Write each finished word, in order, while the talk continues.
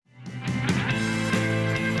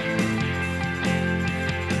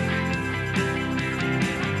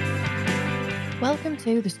Welcome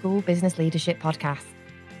to the School Business Leadership Podcast.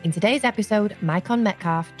 In today's episode, Maikon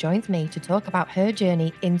Metcalf joins me to talk about her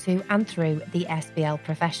journey into and through the SBL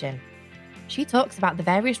profession. She talks about the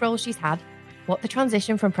various roles she's had, what the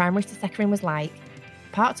transition from primary to secondary was like,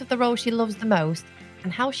 parts of the role she loves the most,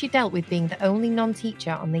 and how she dealt with being the only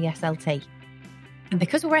non-teacher on the SLT. And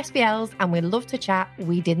because we're SBLs and we love to chat,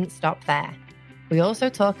 we didn't stop there. We also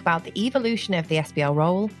talk about the evolution of the SBL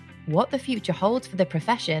role, what the future holds for the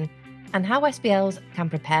profession, and how SBLs can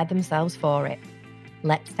prepare themselves for it.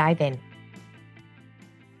 Let's dive in.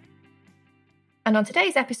 And on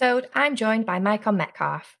today's episode, I'm joined by Maikon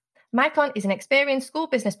Metcalf. Maikon is an experienced school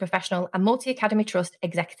business professional and multi-academy trust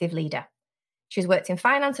executive leader. She's worked in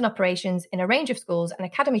finance and operations in a range of schools and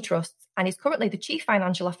academy trusts and is currently the Chief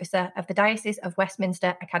Financial Officer of the Diocese of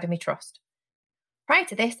Westminster Academy Trust. Prior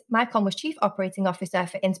to this, Maikon was Chief Operating Officer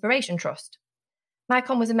for Inspiration Trust.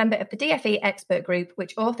 Maikon was a member of the DFE Expert Group,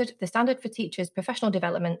 which authored the Standard for Teachers Professional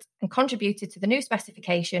Development and contributed to the new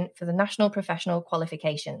specification for the National Professional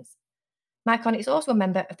Qualifications. Maikon is also a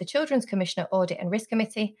member of the Children's Commissioner Audit and Risk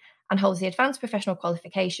Committee and holds the Advanced Professional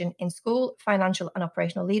Qualification in School, Financial and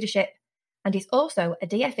Operational Leadership, and is also a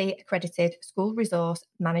DFE accredited School Resource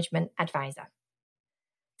Management Advisor.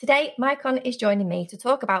 Today, Maikon is joining me to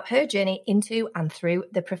talk about her journey into and through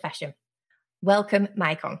the profession. Welcome,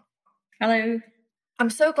 Maikon. Hello. I'm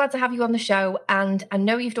so glad to have you on the show, and I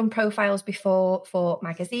know you've done profiles before for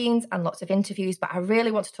magazines and lots of interviews, but I really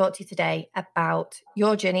want to talk to you today about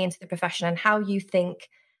your journey into the profession and how you think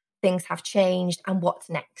things have changed and what's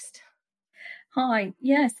next. Hi.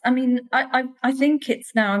 Yes. I think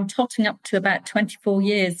it's now, I'm totting up to about 24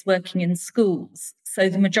 years working in schools. So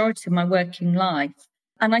the majority of my working life.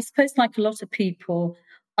 And I suppose like a lot of people,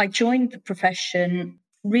 I joined the profession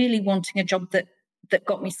really wanting a job that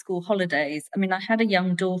got me school holidays. I mean, I had a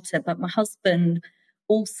young daughter, but my husband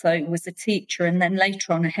also was a teacher and then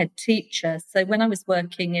later on a head teacher. So when I was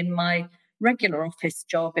working in my regular office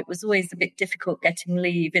job, it was always a bit difficult getting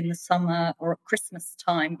leave in the summer or at Christmas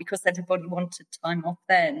time because everybody wanted time off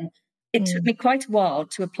then. It took me quite a while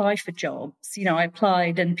to apply for jobs. You know, I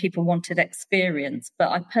applied and people wanted experience, but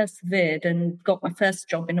I persevered and got my first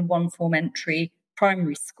job in a one-form entry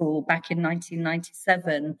primary school back in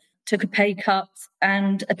 1997. Took a pay cut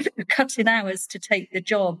and a cut in hours to take the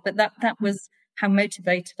job. But that was how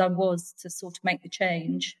motivated I was to sort of make the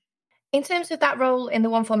change. In terms of that role in the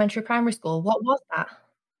one-form entry primary school, what was that?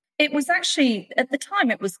 It was actually, at the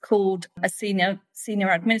time, it was called a senior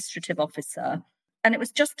administrative officer. And it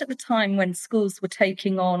was just at the time when schools were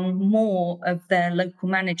taking on more of their local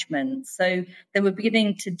management. So they were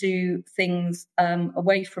beginning to do things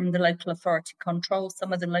away from the local authority control.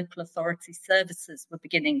 Some of the local authority services were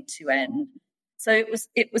beginning to end. So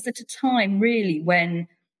it was at a time really when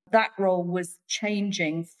that role was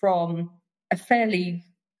changing from a fairly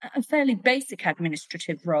basic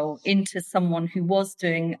administrative role into someone who was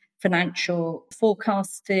doing financial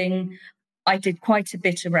forecasting. I did quite a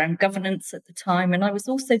bit around governance at the time, and I was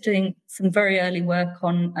also doing some very early work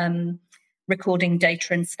on recording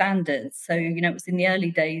data and standards. So, you know, it was in the early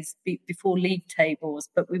days before league tables,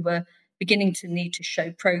 but we were beginning to need to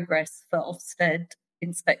show progress for Ofsted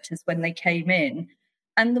inspectors when they came in.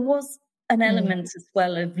 And there was an element as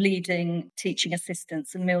well of leading teaching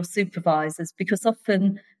assistants and meal supervisors, because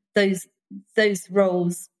often those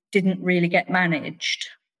roles didn't really get managed.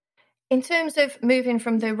 In terms of moving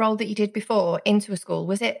from the role that you did before into a school,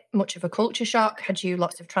 was it much of a culture shock? Had you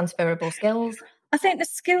lots of transferable skills? I think the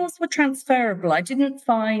skills were transferable. I didn't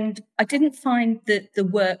find the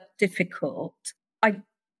work difficult. I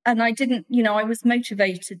was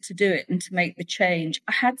motivated to do it and to make the change.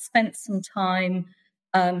 I had spent some time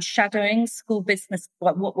shadowing school business,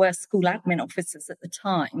 what were school admin officers at the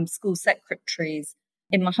time, school secretaries,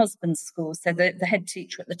 in my husband's school. So the head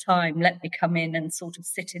teacher at the time let me come in and sort of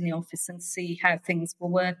sit in the office and see how things were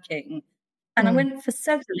working. And I went for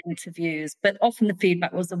several interviews, but often the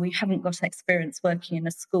feedback was that we haven't got experience working in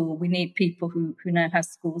a school. We need people who know how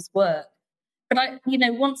schools work. But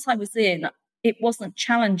once I was in, it wasn't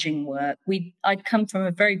challenging work. I'd come from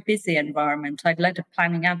a very busy environment. I'd led a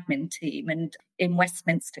planning admin team and in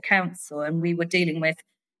Westminster Council, and we were dealing with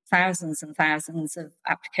thousands and thousands of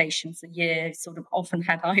applications a year, sort of often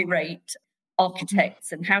had irate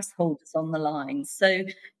architects and householders on the line. So,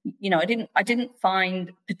 you know, I didn't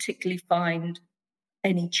particularly find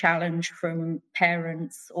any challenge from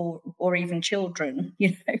parents or even children.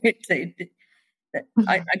 You know,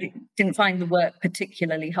 I didn't find the work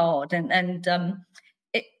particularly hard, and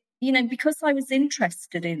because I was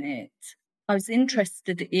interested in it. I was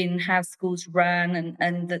interested in how schools ran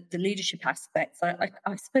and the leadership aspects.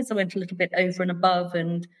 I suppose I went a little bit over and above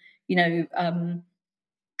and,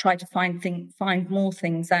 try to find more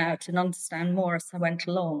things out and understand more as I went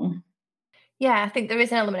along. Yeah, I think there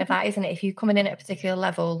is an element of that, isn't it? If you're coming in at a particular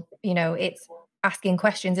level, it's asking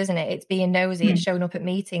questions, isn't it? It's being nosy, it's showing up at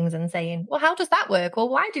meetings and saying, well, how does that work? Or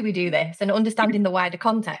why do we do this? And understanding the wider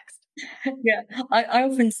context. Yeah, I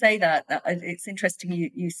often say that it's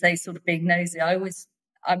interesting you say sort of being nosy.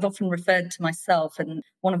 I've often referred to myself, and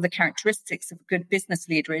one of the characteristics of a good business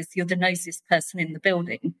leader is you're the nosiest person in the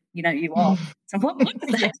building. You are. So what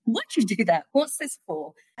is that? Why do you do that? What's this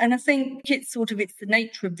for? And I think it's the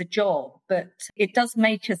nature of the job, but it does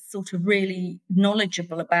make us sort of really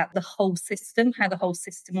knowledgeable about the whole system, how the whole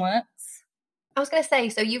system works. I was going to say,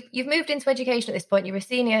 so you've moved into education at this point. You're a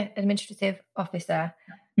senior administrative officer.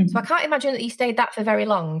 So I can't imagine that you stayed that for very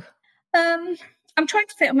long. I'm trying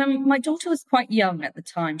to think. I mean, my daughter was quite young at the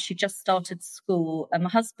time. She just started school, and my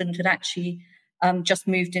husband had actually just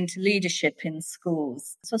moved into leadership in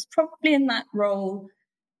schools. So I was probably in that role.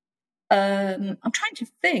 I'm trying to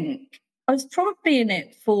think. I was probably in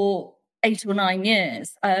it for 8 or 9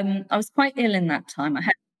 years. I was quite ill in that time. I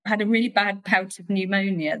had a really bad bout of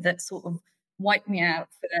pneumonia that sort of wiped me out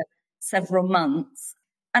for several months.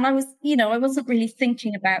 And I wasn't really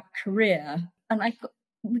thinking about career. And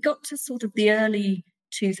we got to sort of the early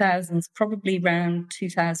 2000s, probably around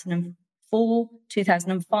 2004,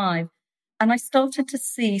 2005. And I started to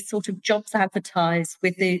see sort of jobs advertised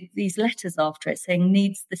with these letters after it saying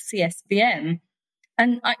needs the CSBM.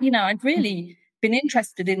 And, I'd really been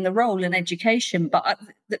interested in the role in education, but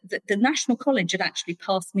the National College had actually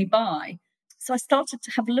passed me by. So I started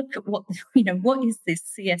to have a look at what is this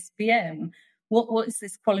CSBM? What is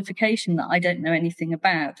this qualification that I don't know anything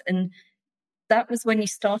about? And that was when you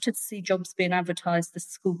started to see jobs being advertised as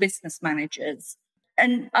school business managers.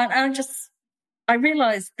 And I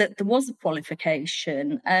realised that there was a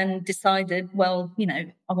qualification and decided, well,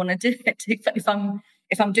 I want to do it. If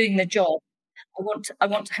I'm doing the job, I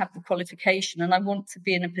want to have the qualification, and I want to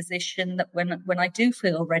be in a position that when I do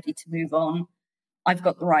feel ready to move on, I've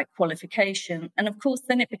got the right qualification. And of course,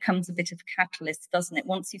 then it becomes a bit of a catalyst, doesn't it?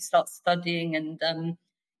 Once you start studying and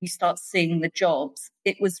you start seeing the jobs,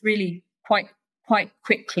 it was really quite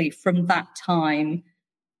quickly from that time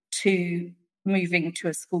to moving to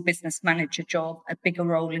a school business manager job, a bigger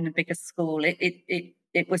role in a bigger school.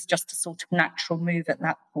 It was just a sort of natural move at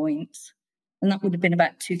that point. And that would have been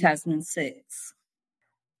about 2006.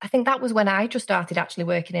 I think that was when I just started actually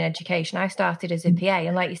working in education. I started as a PA,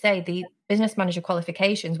 and like you say, the business manager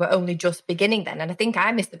qualifications were only just beginning then. And I think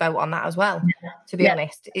I missed the boat on that as well, to be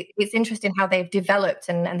honest. It's interesting how they've developed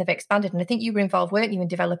and they've expanded. And I think you were involved, weren't you, in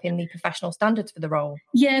developing the professional standards for the role?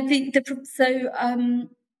 Yeah, so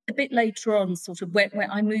a bit later on, sort of when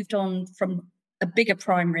I moved on from a bigger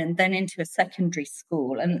primary and then into a secondary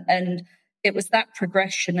school, and it was that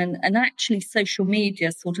progression and actually social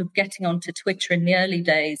media sort of getting onto Twitter in the early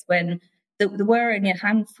days when there were only a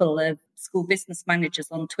handful of school business managers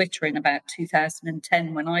on Twitter in about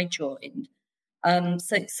 2010 when I joined.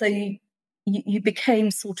 So you became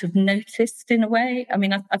sort of noticed in a way. I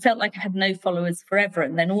mean, I felt like I had no followers forever.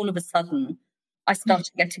 And then all of a sudden I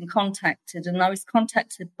started getting contacted, and I was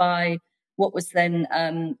contacted by what was then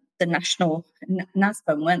the national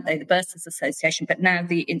NASBA, weren't they, the Bursars Association, but now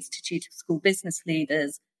the Institute of School Business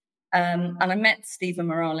Leaders. And I met Stephen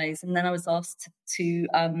Morales, and then I was asked to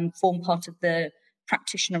form part of the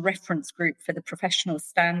practitioner reference group for the professional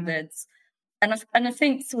standards. And I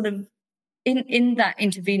think sort of in that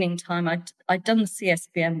intervening time, I'd done the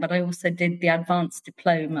CSBM, but I also did the advanced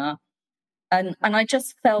diploma. And I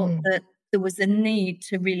just felt that there was a need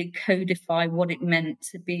to really codify what it meant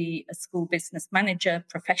to be a school business manager,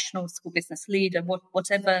 professional school business leader,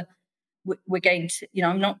 whatever we're going to,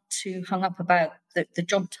 I'm not too hung up about the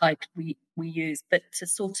job title we use, but to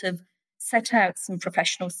sort of set out some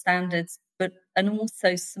professional standards, and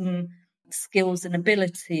also some skills and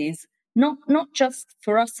abilities, not just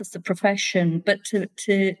for us as a profession, but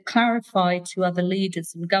to clarify to other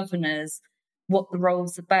leaders and governors what the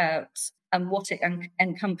role's about and what it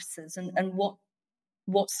encompasses, and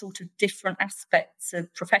what sort of different aspects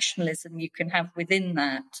of professionalism you can have within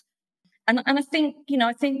that. And I think,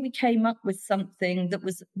 I think we came up with something that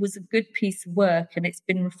was a good piece of work, and it's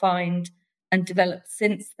been refined and developed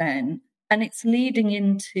since then. And it's leading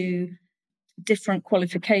into different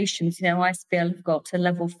qualifications. ISBL have got a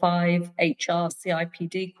level 5 HR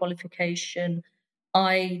CIPD qualification.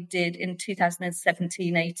 I did in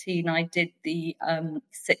 2017-18, I did the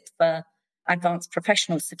SITFA Advanced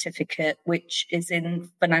Professional Certificate, which is in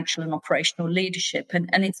financial and operational leadership.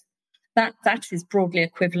 And it's that is broadly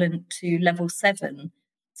equivalent to level 7.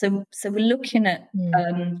 So we're looking at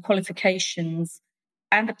qualifications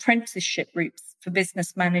and apprenticeship routes for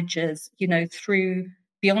business managers, through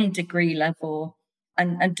beyond degree level,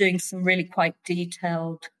 and doing some really quite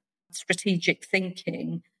detailed strategic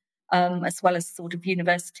thinking, as well as sort of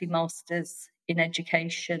university masters in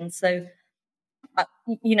education. So,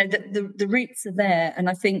 the routes are there, and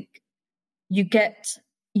I think you get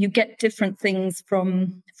different things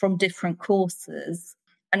from different courses,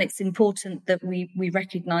 and it's important that we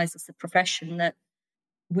recognise as a profession that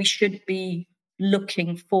we should be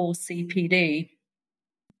looking for CPD.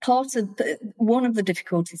 One of the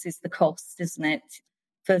difficulties is the cost, isn't it?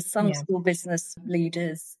 For some school business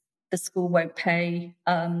leaders, the school won't pay,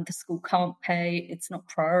 the school can't pay, it's not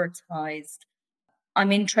prioritised.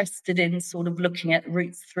 I'm interested in sort of looking at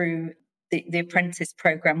routes through the apprentice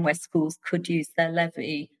programme where schools could use their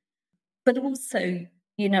levy. But also,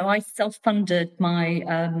 I self-funded my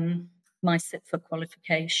my CIPFA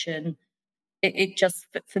qualification. It just,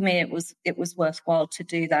 for me, it was worthwhile to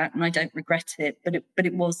do that, and I don't regret it. But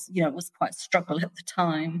it was, it was quite a struggle at the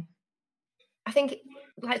time. I think,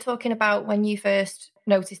 like talking about when you first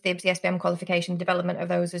noticed the IBSI SPM qualification, development of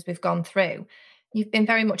those as we've gone through, you've been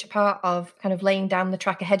very much a part of kind of laying down the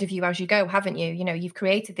track ahead of you as you go, haven't you? You've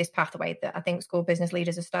created this pathway that I think school business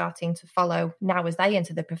leaders are starting to follow now as they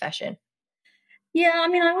enter the profession. Yeah, I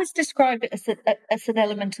mean, I always describe it as an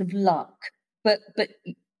element of luck, but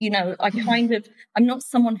I'm not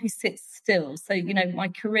someone who sits still. So, my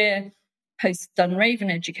career post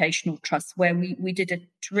Dunraven Educational Trust, where we did a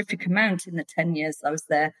terrific amount in the 10 years I was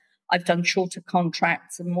there. I've done shorter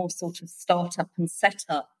contracts and more sort of startup and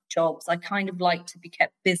setup jobs. I kind of like to be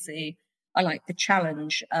kept busy. I like the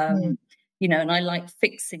challenge, and I like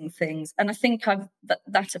fixing things. And I think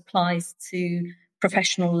that applies to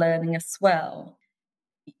professional learning as well.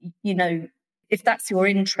 If that's your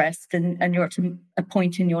interest and you're at a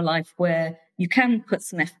point in your life where you can put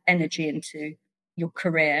some energy into your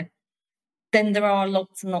career, then there are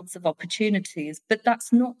lots and lots of opportunities. But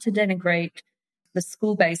that's not to denigrate the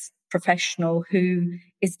school-based professional who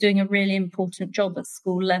is doing a really important job at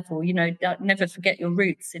school level. Never forget your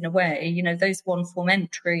roots in a way. Those one-form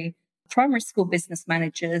entry primary school business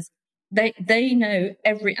managers, they know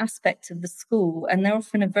every aspect of the school, and they're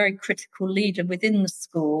often a very critical leader within the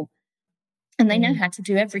school. And they know how to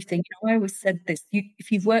do everything. I always said this,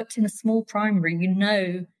 if you've worked in a small primary, you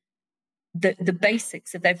know the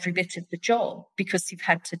basics of every bit of the job because you've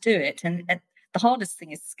had to do it. And the hardest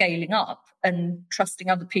thing is scaling up and trusting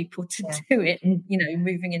other people to do it and,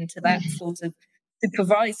 moving into that sort of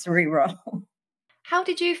supervisory role. How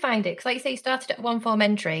did you find it? Because like you say, you started at one form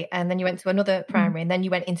entry and then you went to another primary and then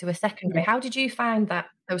you went into a secondary. How did you find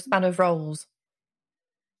those span of roles?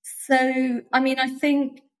 So, I mean, I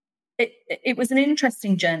think it was an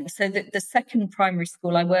interesting journey. So the second primary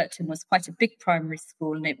school I worked in was quite a big primary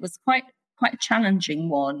school, and it was quite a challenging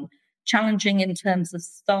one. Challenging in terms of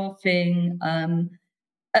staffing,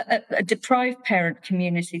 a deprived parent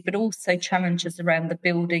community, but also challenges around the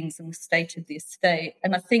buildings and the state of the estate.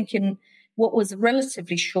 And I think in what was a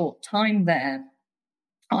relatively short time there,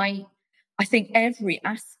 I think every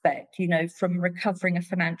aspect, from recovering a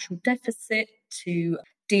financial deficit to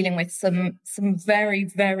dealing with some very,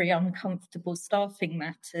 very uncomfortable staffing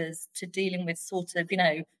matters to dealing with sort of,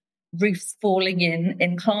 roofs falling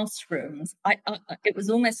in classrooms. It was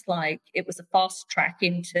almost like it was a fast track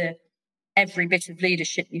into every bit of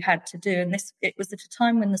leadership you had to do. And it was at a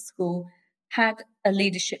time when the school had a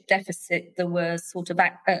leadership deficit. There were sort of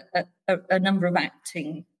a number of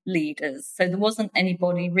acting leaders. So there wasn't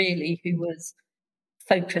anybody really who was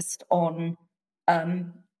focused on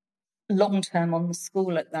long-term on the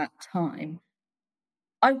school at that time.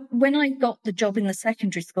 When I got the job in the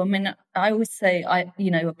secondary school, I mean, I always say,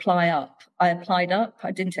 apply up. I applied up.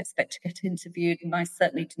 I didn't expect to get interviewed, and I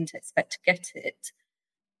certainly didn't expect to get it.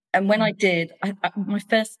 And when I did, my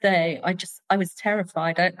first day, I was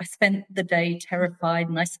terrified. I spent the day terrified,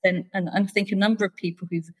 and I think a number of people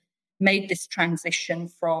who've made this transition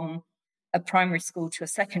from a primary school to a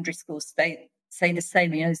secondary school say the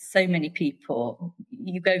same. So many people,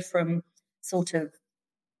 you go from sort of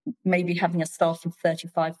maybe having a staff of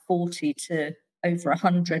 35, 40 to over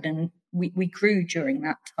 100. And we grew during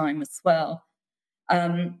that time as well.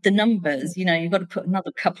 The numbers, you've got to put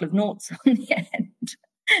another couple of noughts on the end.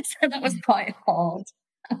 So that was quite hard.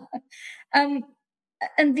 And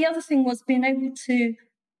the other thing was being able to,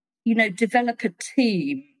 develop a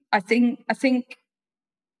team. I think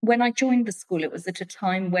when I joined the school, it was at a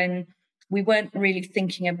time when we weren't really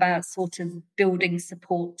thinking about sort of building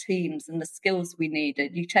support teams and the skills we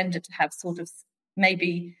needed. You tended to have sort of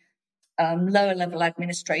maybe lower level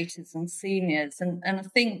administrators and seniors. And I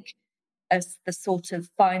think as the sort of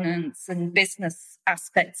finance and business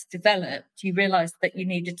aspects developed, you realised that you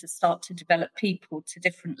needed to start to develop people to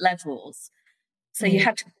different levels. So you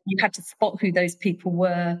had to spot who those people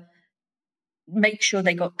were, make sure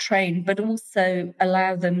they got trained, but also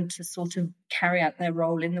allow them to sort of carry out their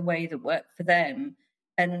role in the way that worked for them.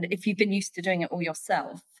 And if you've been used to doing it all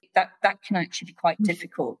yourself, that can actually be quite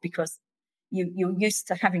difficult, because you're used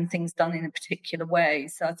to having things done in a particular way.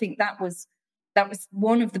 So I think that was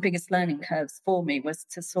one of the biggest learning curves for me, was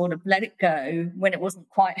to sort of let it go when it wasn't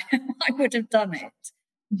quite how I would have done it,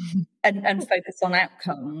 and focus on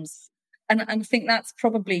outcomes. And I think that's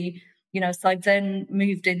probably, so I then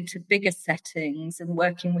moved into bigger settings and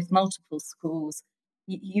working with multiple schools.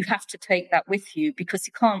 You have to take that with you, because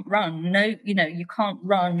you can't run, you can't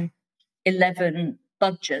run 11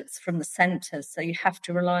 budgets from the centre. So you have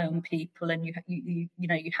to rely on people, and you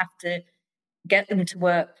have to get them to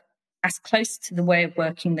work as close to the way of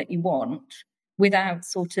working that you want, without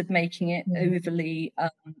sort of making it overly,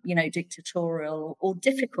 dictatorial or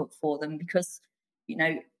difficult for them, because,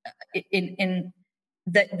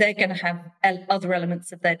 they're going to have other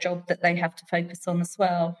elements of their job that they have to focus on as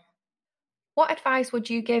well. What advice would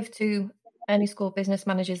you give to any school business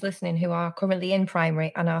managers listening who are currently in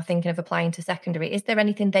primary and are thinking of applying to secondary? Is there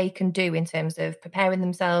anything they can do in terms of preparing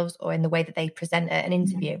themselves or in the way that they present at an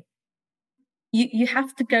interview? You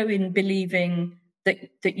have to go in believing that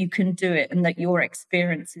you can do it, and that your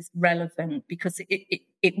experience is relevant, because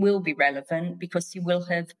it will be relevant, because you will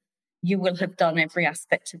have done every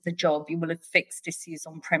aspect of the job. You will have fixed issues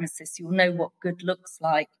on premises. You'll know what good looks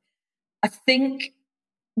like. I think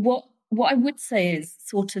what I would say is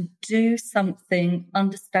sort of do something,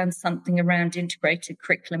 understand something around integrated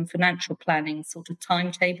curriculum, financial planning, sort of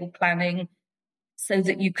timetable planning, so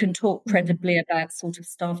that you can talk credibly about sort of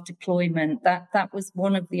staff deployment. That was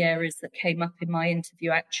one of the areas that came up in my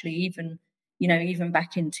interview, actually, even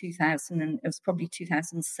back in 2000, and it was probably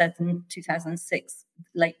 2007, 2006,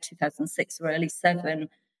 late 2006 or early 7.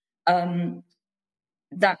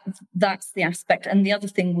 That's the aspect. And the other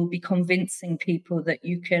thing will be convincing people that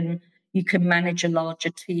you can manage a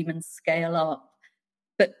larger team and scale up.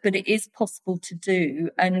 But it is possible to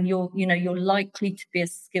do, and you're likely to be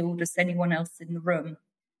as skilled as anyone else in the room.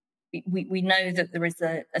 We know that there is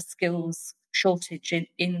a skills shortage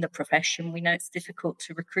in the profession. We know it's difficult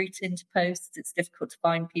to recruit into posts. It's difficult to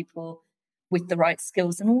find people with the right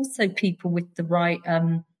skills, and also people with the right,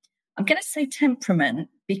 I'm going to say temperament,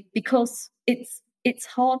 because it's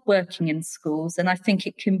hard working in schools. And I think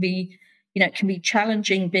it can be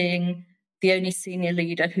challenging being the only senior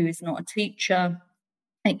leader who is not a teacher.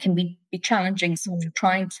 It can be challenging sort of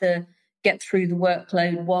trying to get through the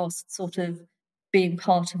workload whilst sort of being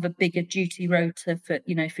part of a bigger duty rota for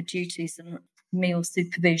duties and meal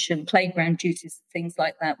supervision, playground duties, things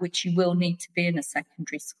like that, which you will need to be in a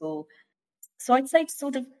secondary school. So I'd say to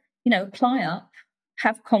sort of, apply up,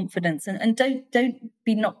 have confidence, and don't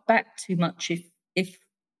be knocked back too much if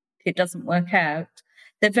it doesn't work out.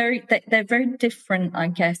 They're very different, I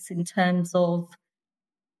guess, in terms of,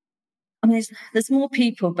 I mean, there's more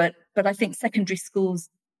people, but I think secondary schools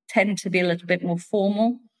tend to be a little bit more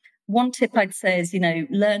formal. One tip I'd say is,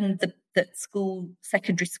 learn that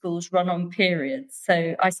secondary schools run on periods.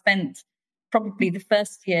 So I spent probably the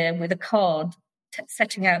first year with a card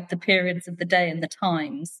setting out the periods of the day and the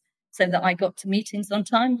times, so that I got to meetings on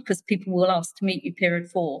time, because people will ask to meet you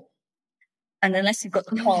period 4. And unless you've got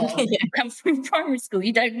the card, you come from primary school,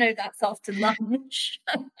 you don't know that's after lunch.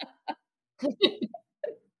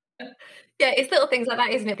 Yeah, it's little things like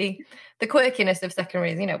that, isn't it? The quirkiness of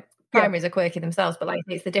secondaries, primaries are quirky themselves, but like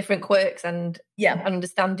it's the different quirks and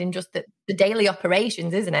understanding just the daily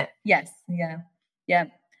operations, isn't it? Yes, yeah.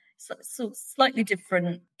 So slightly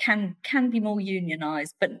different, can be more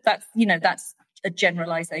unionised, but that's a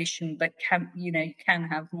generalisation. But you can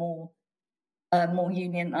have more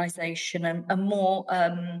unionisation and more,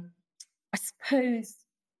 I suppose,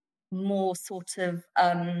 more sort of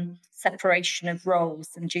separation of roles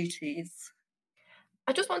and duties.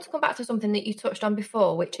 I just want to come back to something that you touched on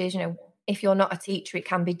before, which is, if you're not a teacher, it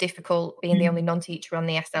can be difficult being the only non-teacher on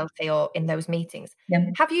the SLT or in those meetings. Yeah.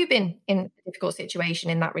 Have you been in a difficult situation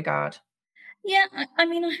in that regard? Yeah, I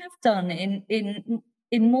mean, I have done in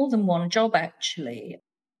more than one job, actually.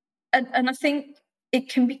 And I think it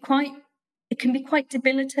can be quite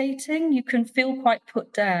debilitating. You can feel quite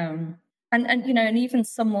put down. And even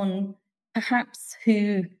someone perhaps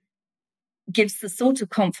who gives the sort of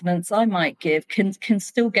confidence I might give can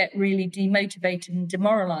still get really demotivated and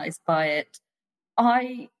demoralized by it.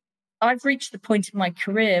 I've reached the point in my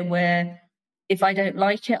career where if I don't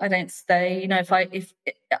like it, I don't stay. If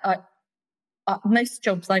most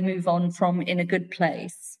jobs I move on from in a good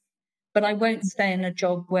place, but I won't stay in a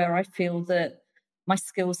job where I feel that my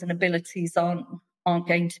skills and abilities aren't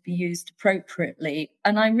going to be used appropriately.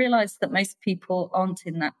 And I realise that most people aren't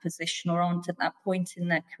in that position or aren't at that point in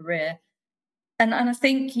their career. And I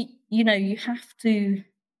think, you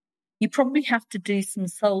probably have to do some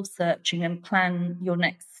soul searching and plan your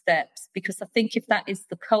next steps, because I think if that is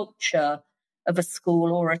the culture of a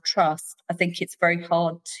school or a trust, I think it's very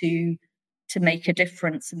hard to make a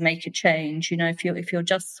difference and make a change. If you're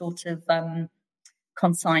just sort of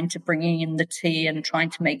consigned to bringing in the tea and trying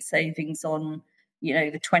to make savings on,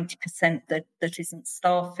 the 20% that isn't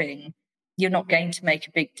staffing, you're not going to make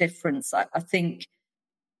a big difference. I think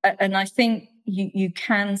you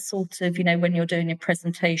can sort of, when you're doing your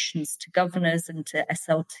presentations to governors and to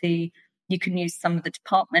SLT, you can use some of the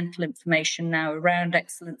departmental information now around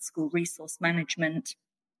excellent school resource management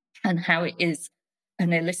and how it is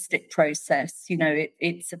an holistic process.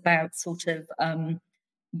 It's about sort of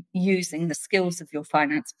using the skills of your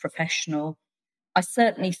finance professional. I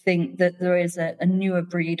certainly think that there is a newer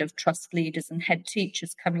breed of trust leaders and head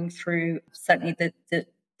teachers coming through. Certainly the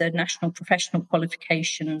national professional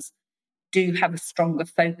qualifications do have a stronger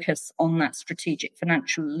focus on that strategic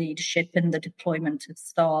financial leadership and the deployment of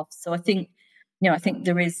staff. So I think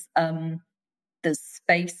there is there's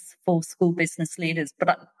space for school business leaders,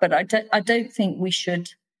 but I don't think we should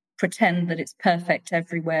pretend that it's perfect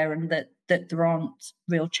everywhere and that there aren't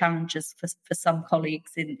real challenges for some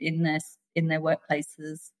colleagues in their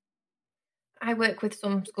workplaces. I work with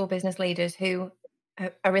some school business leaders who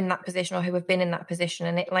are in that position or who have been in that position,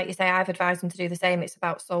 and like you say, I've advised them to do the same. It's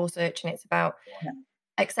about soul searching. It's about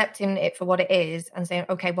accepting it for what it is and saying,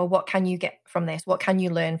 okay, well, what can you get from this? What can you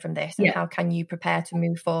learn from this? And how can you prepare to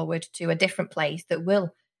move forward to a different place that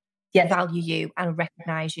will value you and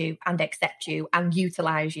recognize you and accept you and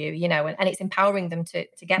utilize you, and it's empowering them to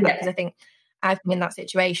get that. Because I think I've been in that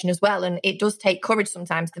situation as well. And it does take courage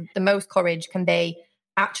sometimes. The most courage can be,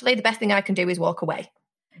 actually, the best thing I can do is walk away.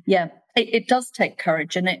 Yeah, it does take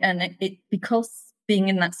courage. And it because being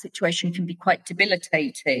in that situation can be quite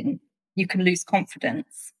debilitating, you can lose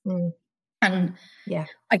confidence. And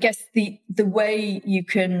I guess the way you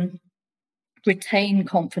can retain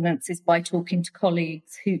confidence is by talking to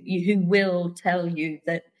colleagues who will tell you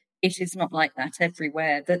that it is not like that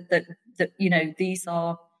everywhere, that these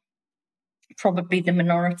are probably the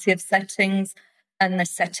minority of settings, and the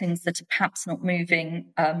settings that are perhaps not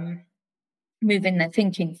moving their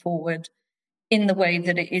thinking forward in the way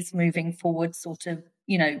that it is moving forward, sort of,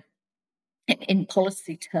 in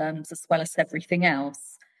policy terms as well as everything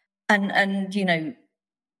else. And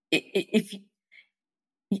if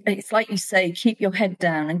it's like you say, keep your head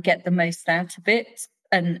down and get the most out of it,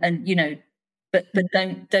 and but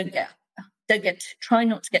try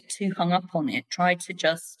not to get too hung up on it. Try to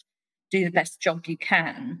just do the best job you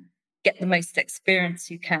can, get the most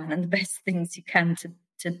experience you can, and the best things you can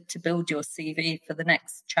to build your CV for the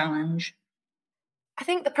next challenge. I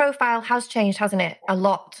think the profile has changed, hasn't it? A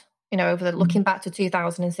lot, over looking back to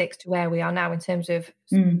 2006 to where we are now in terms of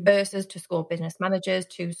bursars to school business managers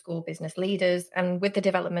to school business leaders. And with the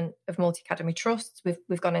development of multi-academy trusts,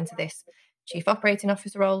 we've gone into this chief operating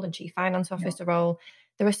officer role and chief finance officer role.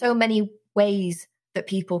 There are so many ways that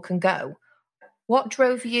people can go. What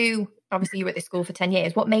drove you? Obviously, you were at this school for 10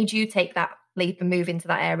 years. What made you take that leap and move into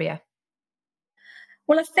that area?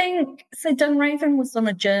 Well, I think so. Dunraven was on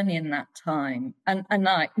a journey in that time, and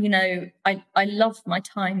I loved my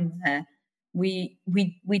time there. We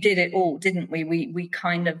did it all, didn't we? We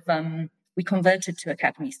kind of we converted to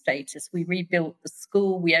academy status. We rebuilt the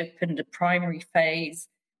school. We opened a primary phase.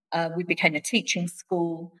 We became a teaching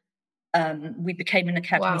school. We became an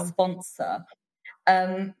academy sponsor,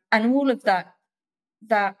 and all of that.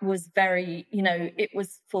 That was very, it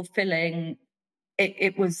was fulfilling.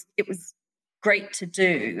 It was great to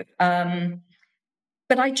do.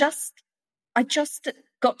 But I just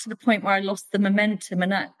got to the point where I lost the momentum.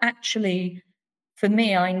 And actually, for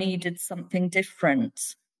me, I needed something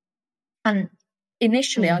different. And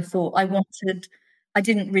initially I thought I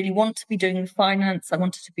didn't really want to be doing finance. I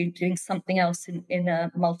wanted to be doing something else in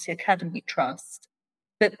a multi-academy trust.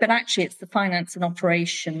 But actually it's the finance and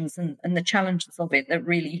operations and the challenges of it that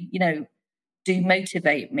really, do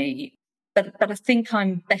motivate me. But I think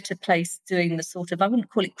I'm better placed doing the sort of, I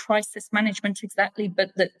wouldn't call it crisis management exactly,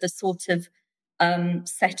 but the sort of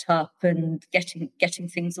set up and getting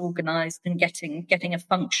things organised and getting a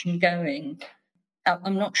function going.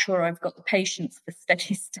 I'm not sure I've got the patience for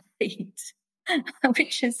steady state,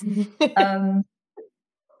 which is, I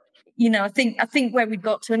think where we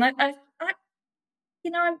got to, and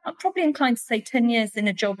I'm probably inclined to say 10 years in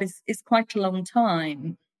a job is quite a long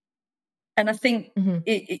time. And I think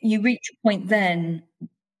you reach a point then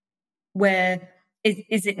where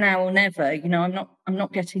is it now or never? I'm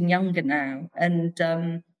not getting younger now.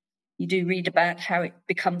 And you do read about how it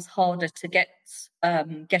becomes harder to get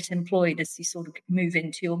employed as you sort of move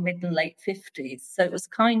into your mid and late 50s. So it was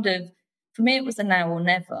kind of, for me, it was a now or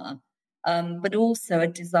never, but also a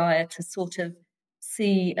desire to sort of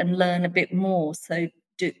see and learn a bit more. So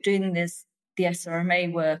doing the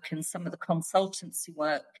SRMA work and some of the consultancy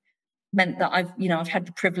work meant that I've had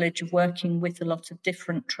the privilege of working with a lot of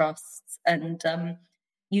different trusts, and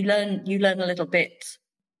you learn a little bit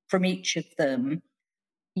from each of them.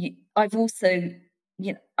 I've also,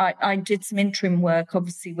 I did some interim work,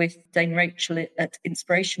 obviously with Dame Rachel at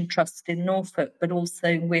Inspiration Trust in Norfolk, but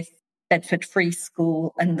also with Bedford Free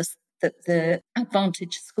School and the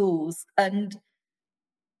Advantage schools. And,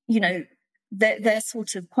 they're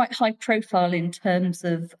sort of quite high profile in terms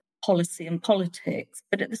of policy and politics,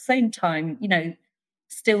 but at the same time,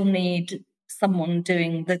 still need someone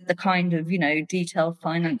doing the kind of, detailed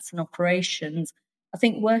finance and operations. I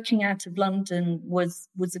think working out of London was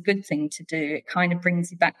a good thing to do. It kind of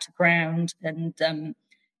brings you back to ground and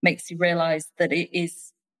makes you realise that it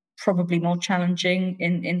is probably more challenging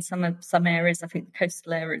in some areas. I think the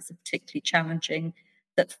coastal areas are particularly challenging,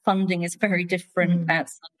 that funding is very different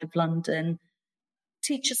outside of London.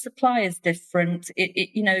 Teacher supply is different.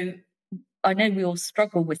 I know we all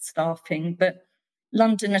struggle with staffing, but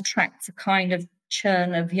London attracts a kind of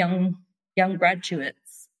churn of young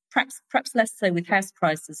graduates, perhaps less so with house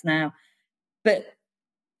prices now. But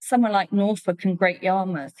somewhere like Norfolk and Great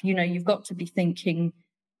Yarmouth, you've got to be thinking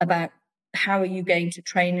about how are you going to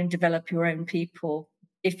train and develop your own people.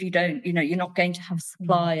 If you don't, you're not going to have a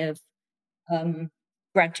supply of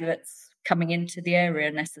graduates coming into the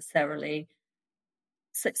area necessarily.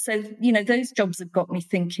 So those jobs have got me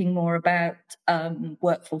thinking more about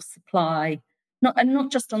workforce supply, not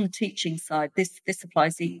just on the teaching side. This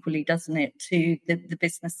applies equally, doesn't it, to the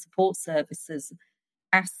business support services.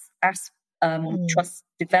 As trusts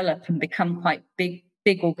develop and become quite big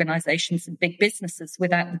organisations and big businesses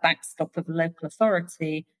without the backstop of a local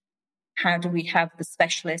authority, how do we have the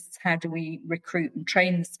specialists? How do we recruit and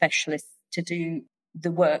train the specialists to do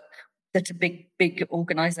the work that a big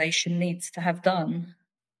organisation needs to have done?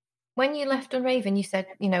 When you left Dunraven, you said,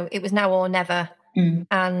 it was now or never,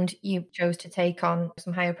 and you chose to take on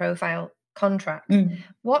some higher profile contracts.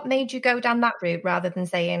 What made you go down that route rather than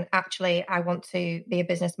saying, actually, I want to be a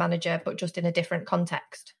business manager, but just in a different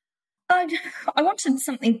context? I wanted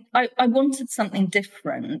something. I wanted something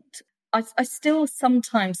different. I still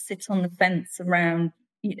sometimes sit on the fence around,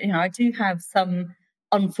 I do have some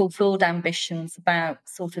unfulfilled ambitions about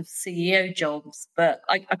sort of CEO jobs, but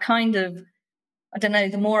I kind of, I don't know,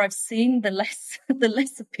 the more I've seen, the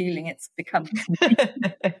less appealing it's become.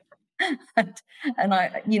 and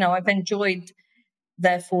I've enjoyed,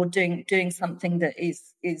 therefore, doing something that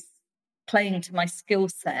is playing to my skill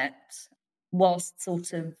set, whilst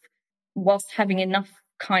having enough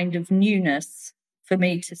kind of newness for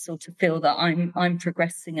me to sort of feel that I'm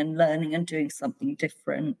progressing and learning and doing something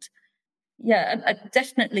different. Yeah, I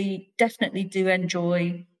definitely do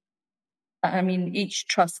enjoy. I mean, each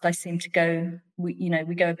trust I seem to go,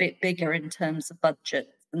 we go a bit bigger in terms of budget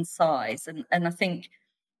and size, and I think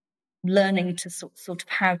learning to sort of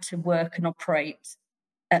how to work and operate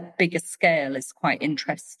at bigger scale is quite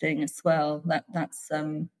interesting as well. That's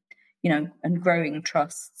and growing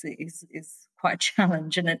trusts is quite a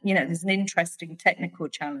challenge, and there's an interesting technical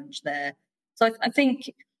challenge there. So I think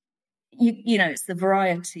it's the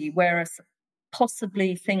variety, whereas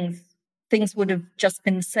possibly things would have just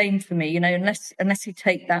been the same for me, unless you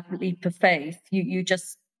take that leap of faith, you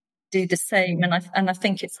just do the same. And I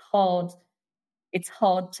think it's hard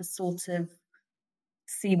to sort of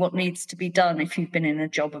see what needs to be done if you've been in a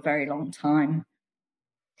job a very long time.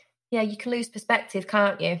 Yeah, you can lose perspective,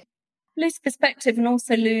 can't you? Lose perspective, and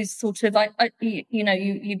also lose sort of,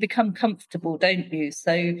 you become comfortable, don't you?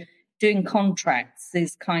 So doing contracts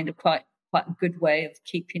is kind of quite a good way of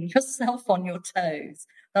keeping yourself on your toes.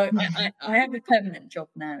 I have a permanent job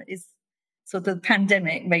now. It's sort of the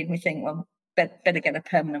pandemic made me think, well, better get a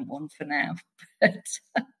permanent one for now.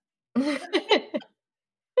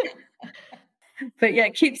 But yeah,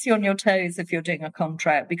 it keeps you on your toes if you're doing a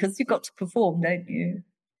contract, because you've got to perform, don't you?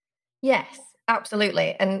 Yes,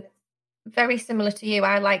 absolutely. And very similar to you,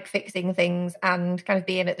 I like fixing things and kind of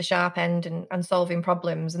being at the sharp end and solving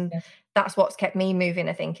problems. And that's what's kept me moving,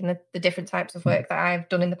 I think, in the different types of work that I've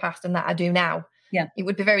done in the past and that I do now. Yeah. It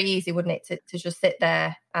would be very easy, wouldn't it, to just sit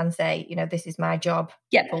there and say, this is my job,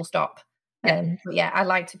 full stop. But yeah, I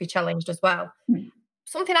like to be challenged as well.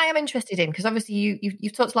 Something I am interested in, because obviously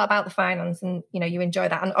you've talked a lot about the finance and, you enjoy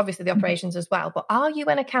that, and obviously the operations as well. But are you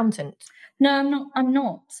an accountant? No, I'm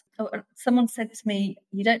not. Someone said to me,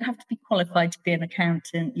 you don't have to be qualified to be an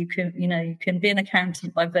accountant. You can be an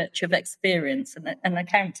accountant by virtue of experience. And an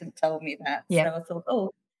accountant told me that. Yeah. So I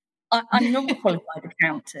thought, I'm not a qualified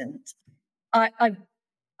accountant.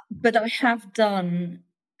 But I have done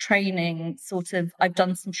training, I've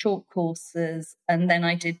done some short courses, and then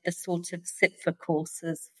I did the sort of CIPFA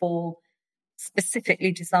courses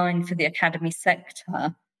specifically designed for the academy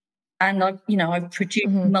sector. And I've produced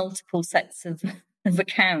multiple sets of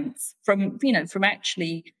accounts from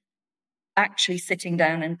actually sitting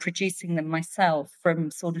down and producing them myself from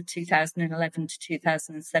sort of 2011 to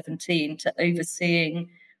 2017 to overseeing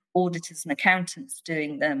auditors and accountants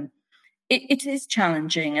doing them. It is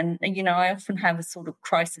challenging, and I often have a sort of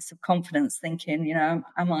crisis of confidence, thinking, am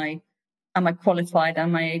I qualified?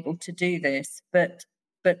 Am I able to do this? But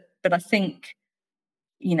I think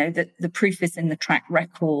that the proof is in the track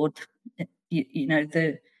record.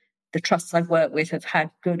 The trusts I've worked with have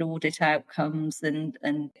had good audit outcomes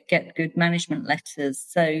and get good management letters.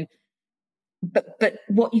 So, but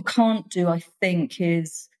what you can't do, I think,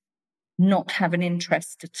 is not have an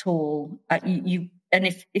interest at all. And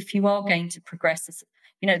if you are going to progress,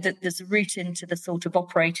 there's a route into the sort of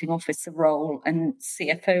operating officer role and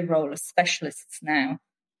CFO role as specialists now.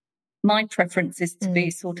 My preference is to be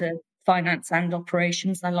sort of finance and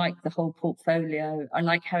operations. I like the whole portfolio. I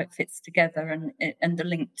like how it fits together and the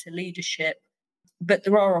link to leadership. But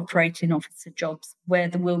there are operating officer jobs where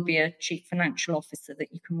there will be a chief financial officer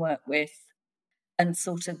that you can work with and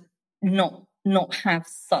sort of not have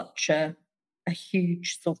such a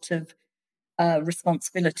huge sort of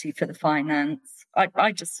responsibility for the finance. I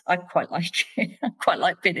quite like it. I quite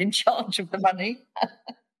like being in charge of the money.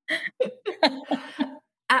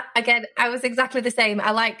 Again, I was exactly the same.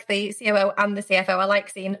 I like the COO and the CFO. I like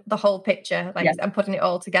seeing the whole picture, and putting it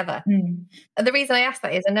all together. And the reason I ask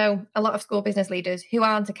that is I know a lot of school business leaders who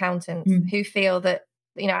aren't accountants who feel that,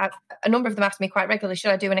 a number of them ask me quite regularly,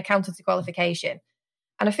 should I do an accountancy qualification?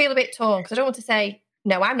 And I feel a bit torn because I don't want to say,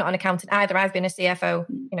 no, I'm not an accountant either. I've been a CFO,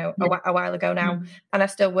 a while ago now, and I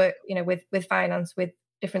still work, with finance with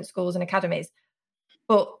different schools and academies.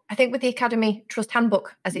 But I think with the Academy Trust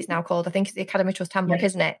Handbook, as it's now called, I think it's the Academy Trust Handbook,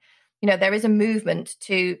 isn't it? There is a movement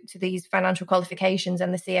to these financial qualifications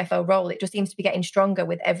and the CFO role. It just seems to be getting stronger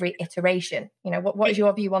with every iteration. What is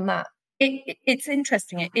your view on that? It's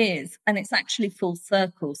interesting. It is. And it's actually full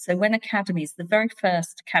circle. So when Academies, the very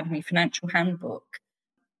first Academy Financial Handbook,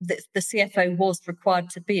 the CFO was required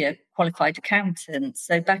to be a qualified accountant.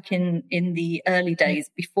 So back in the early days,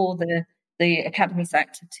 before the Academies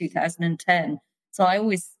Act of 2010, so I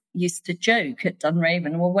always used to joke at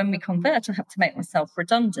Dunraven, well, when we convert, I have to make myself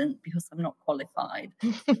redundant because I'm not qualified.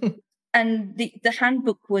 And the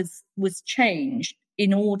handbook was changed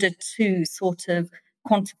in order to sort of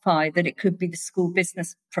quantify that it could be the school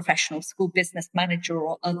business professional, school business manager,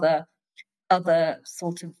 or other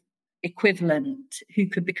sort of equivalent who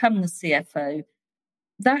could become the CFO.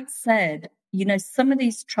 That said, some of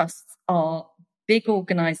these trusts are big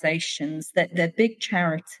organizations, that they're big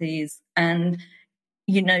charities, and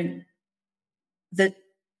the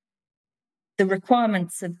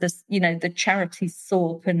requirements of this, the charities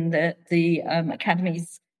SORP and the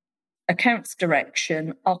Academy's accounts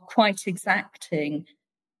direction are quite exacting.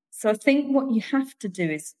 So I think what you have to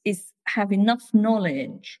do is have enough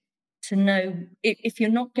knowledge to know if you're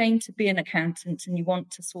not going to be an accountant and you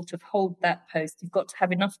want to sort of hold that post, you've got to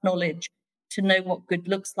have enough knowledge to know what good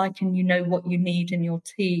looks like, and what you need in your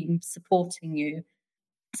team supporting you.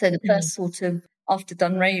 So the first sort of, after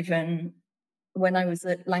Dunraven, when I was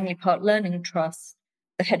at Langley Park Learning Trust,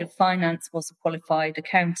 the head of finance was a qualified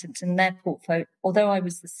accountant, and their portfolio, although I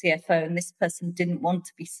was the CFO and this person didn't want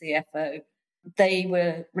to be CFO, they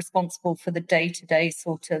were responsible for the day-to-day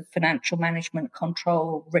sort of financial management,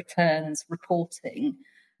 control, returns, reporting.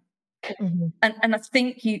 And I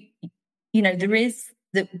think there is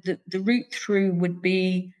the route through would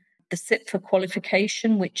be the CIPFA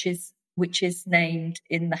qualification, which is named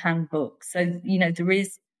in the handbook. So there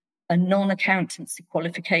is a non-accountancy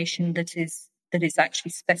qualification that is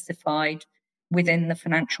actually specified within the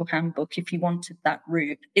financial handbook if you wanted that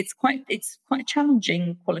route. It's quite a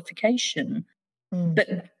challenging qualification,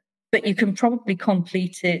 but you can probably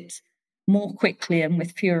complete it more quickly and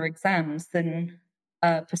with fewer exams than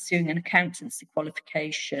pursuing an accountancy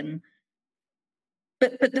qualification.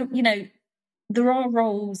 But there are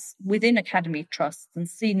roles within Academy trusts and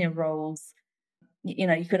senior roles.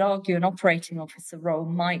 You could argue an operating officer role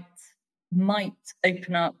might might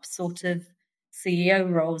open up sort of CEO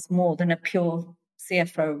roles more than a pure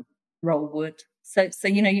CFO role would. So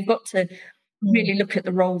you've got to really look at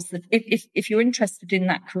the roles that, if you're interested in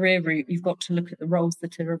that career route, you've got to look at the roles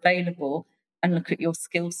that are available and look at your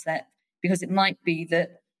skill set, because it might be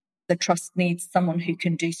that the trust needs someone who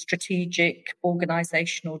can do strategic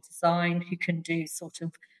organizational design, who can do sort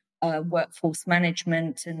of workforce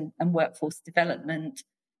management and workforce development,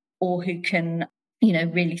 or who can,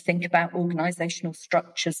 really think about organizational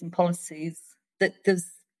structures and policies. That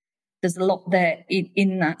there's a lot there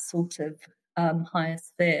in that sort of higher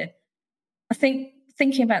sphere. I think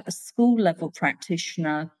thinking about the school level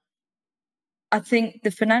practitioner, I think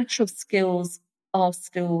the financial skills are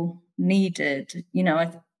still needed.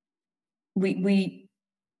 We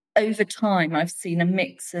over time, I've seen a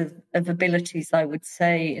mix of abilities, I would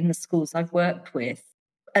say, in the schools I've worked with.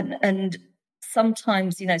 And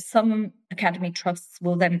sometimes, some academy trusts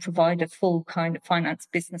will then provide a full kind of finance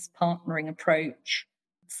business partnering approach.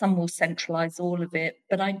 Some will centralise all of it.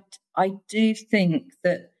 But I do think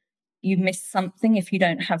that you miss something if you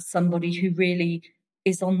don't have somebody who really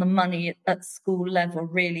is on the money at school level,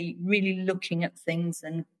 really, really looking at things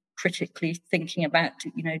and critically thinking about,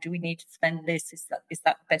 do we need to spend this? Is that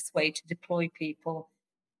the best way to deploy people?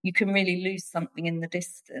 You can really lose something in the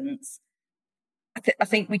distance. I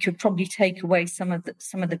think we could probably take away some of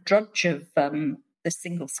the drudge of the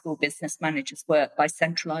single school business managers' work by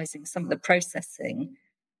centralising some of the processing,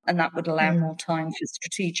 and that would allow more time for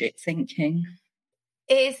strategic thinking.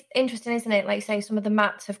 It is interesting, isn't it? Like you say, some of the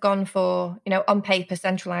MATs have gone for, on paper,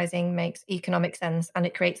 centralising makes economic sense and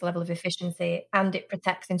it creates a level of efficiency and it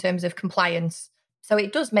protects in terms of compliance. So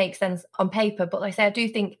it does make sense on paper, but like I say, I do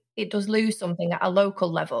think it does lose something at a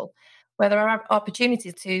local level, where there are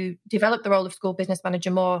opportunities to develop the role of school business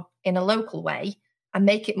manager more in a local way and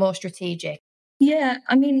make it more strategic. Yeah,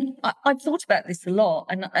 I mean, I've thought about this a lot,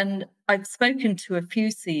 and I've spoken to a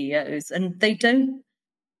few CEOs, and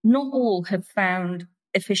not all have found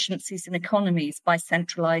efficiencies and economies by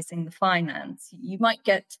centralising the finance. You might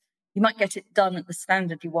get it done at the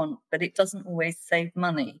standard you want, but it doesn't always save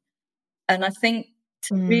money. And I think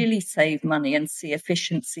to really save money and see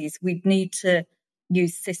efficiencies, we'd need to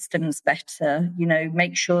use systems better,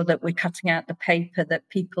 make sure that we're cutting out the paper, that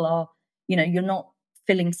people are, you're not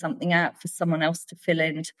filling something out for someone else to fill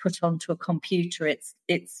in, to put onto a computer. It's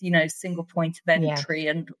single point of entry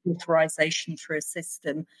and authorization through a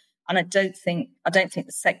system. And I don't think the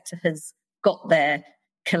sector has got there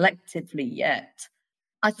collectively yet.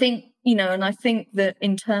 I think, and I think that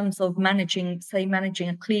in terms of managing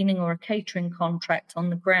a cleaning or a catering contract on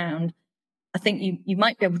the ground, I think you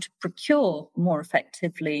might be able to procure more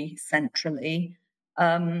effectively centrally,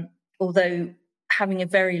 although having a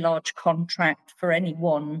very large contract for any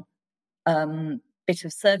one bit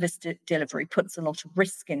of service delivery puts a lot of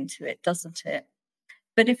risk into it, doesn't it?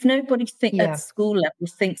 But if nobody at school level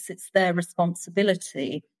thinks it's their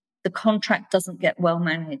responsibility, the contract doesn't get well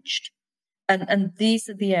managed. And these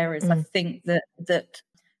are the areas I think that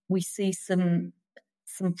we see some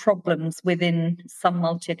problems within some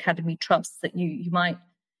multi-academy trusts, that you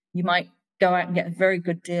might go out and get a very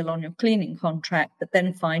good deal on your cleaning contract, but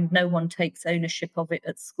then find no one takes ownership of it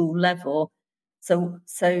at school level.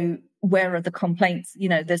 So where are the complaints?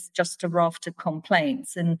 There's just a raft of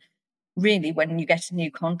complaints. And really, when you get a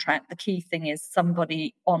new contract, the key thing is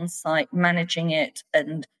somebody on site managing it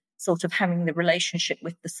and sort of having the relationship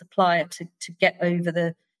with the supplier to get over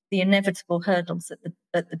the inevitable hurdles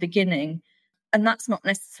at the beginning. And that's not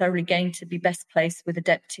necessarily going to be best placed with a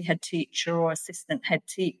deputy head teacher or assistant head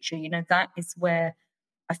teacher. That is where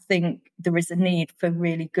I think there is a need for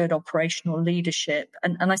really good operational leadership.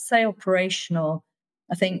 And I say operational,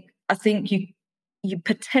 I think you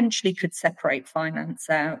potentially could separate finance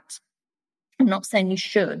out. I'm not saying you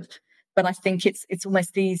should, but I think it's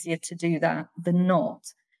almost easier to do that than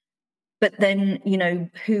not. But then,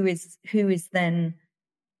 who is then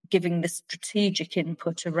giving the strategic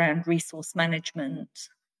input around resource management?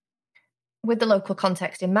 With the local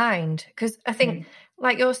context in mind, because I think,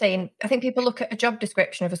 like you're saying, I think people look at a job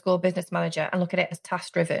description of a school business manager and look at it as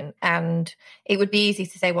task driven, and it would be easy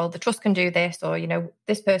to say, well, the trust can do this, or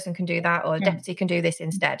this person can do that, or the deputy can do this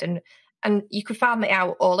instead, and you could farm it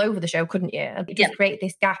out all over the show, couldn't you? And just create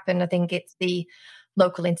this gap. And I think it's the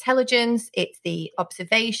local intelligence, it's the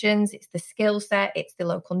observations, it's the skill set, it's the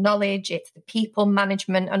local knowledge, it's the people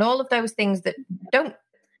management, and all of those things that don't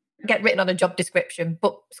get written on a job description,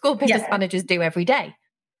 but school business managers do every day.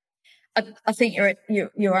 I think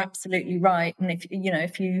you're absolutely right. And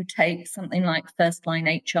if you take something like first line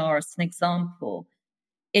HR as an example,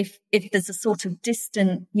 if there's a sort of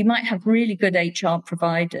distant, you might have really good HR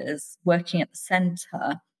providers working at the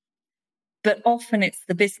centre, but often it's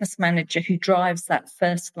the business manager who drives that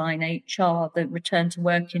first line HR, the return to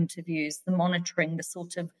work interviews, the monitoring, the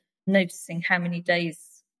sort of noticing how many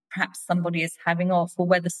days perhaps somebody is having off, or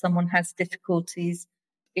whether someone has difficulties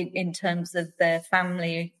in terms of their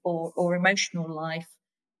family or emotional life.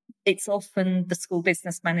 It's often the school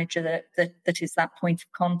business manager that is that point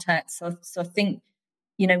of contact. So I think,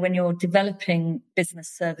 when you're developing business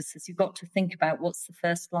services, you've got to think about what's the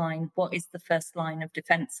first line, what is the first line of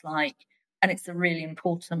defence like, and it's a really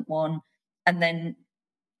important one. And then,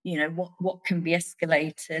 what can be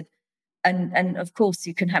escalated. And of course,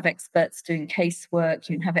 you can have experts doing casework,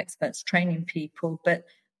 you can have experts training people, but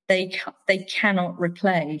they cannot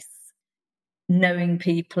replace knowing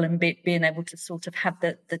people and being able to sort of have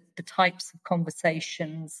the types of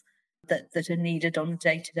conversations that are needed on a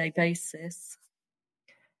day-to-day basis.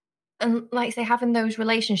 And like say, having those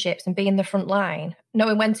relationships and being the front line,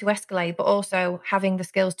 knowing when to escalate, but also having the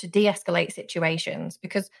skills to de-escalate situations.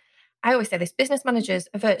 Because I always say this, business managers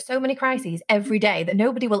avert so many crises every day that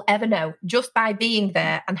nobody will ever know just by being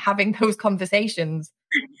there and having those conversations.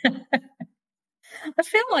 I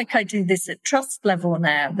feel like I do this at trust level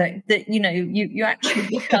now, that you actually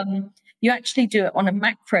become, you actually do it on a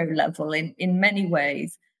macro level in many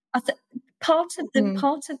ways. Part of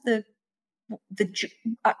the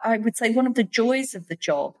I would say one of the joys of the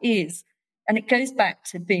job is, and it goes back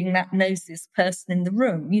to being that nosiest person in the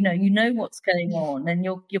room. You know what's going on, and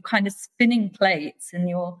you're kind of spinning plates, and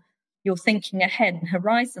you're thinking ahead and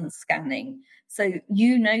horizon scanning. So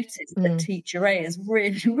you notice that teacher A is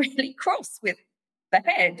really, really cross with the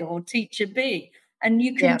head, or teacher B, and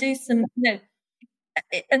you can do some,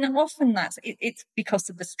 and often it's because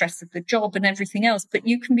of the stress of the job and everything else, but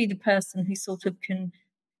you can be the person who sort of can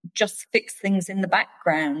just fix things in the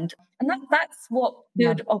background. And that's what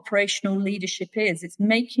good operational leadership is. It's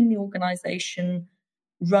making the organization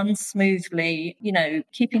run smoothly,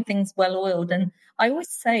 keeping things well oiled. And I always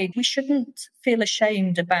say we shouldn't feel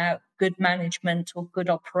ashamed about good management or good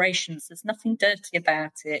operations. There's nothing dirty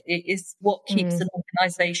about it. It is what keeps an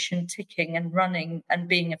organization ticking and running and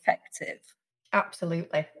being effective.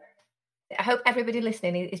 Absolutely. I hope everybody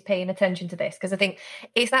listening is paying attention to this, because I think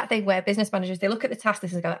it's that thing where business managers, they look at the task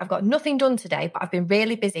list and go, I've got nothing done today, but I've been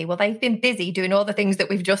really busy. Well, they've been busy doing all the things that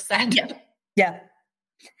we've just said. Yeah.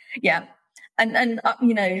 And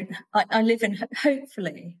I live in,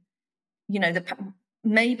 hopefully,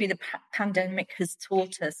 maybe the pandemic has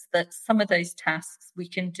taught us that some of those tasks we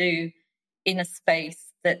can do in a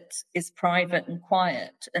space that is private and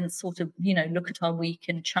quiet, and sort of, look at our week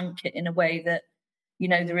and chunk it in a way that,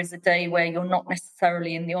 there is a day where you're not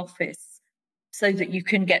necessarily in the office, so that you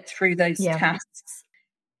can get through those tasks.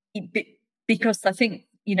 Because I think,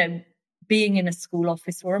 being in a school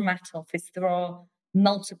office or a MAT office, there are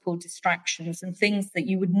multiple distractions and things that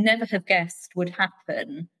you would never have guessed would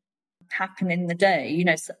happen in the day.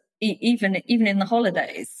 So even in the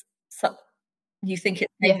holidays, so you think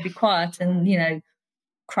it's going to be quiet, and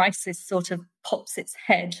crisis sort of pops its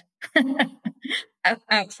head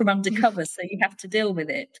out from undercover, so you have to deal with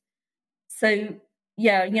it. So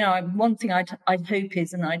one thing I'd hope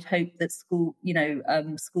is, and I'd hope that school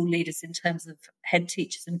leaders in terms of head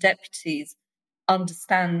teachers and deputies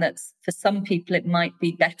understand that for some people it might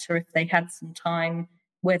be better if they had some time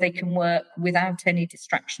where they can work without any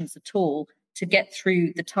distractions at all to get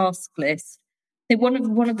through the task list. I think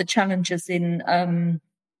one of the challenges in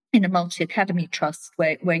a multi-academy trust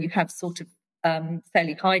where you have sort of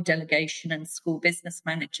fairly high delegation and school business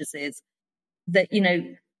managers is that,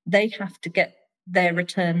 they have to get their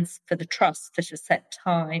returns for the trust at a set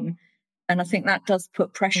time. And I think that does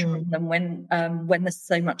put pressure on them when there's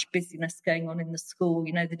so much busyness going on in the school.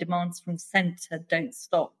 The demands from centre don't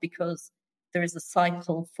stop, because there is a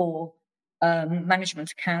cycle for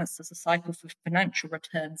management accounts, there's a cycle for financial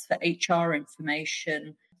returns, for HR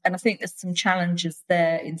information. And I think there's some challenges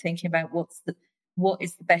there in thinking about what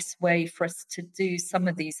is the best way for us to do some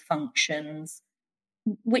of these functions,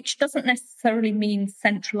 which doesn't necessarily mean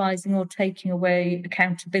centralising or taking away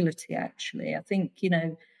accountability, actually. I think,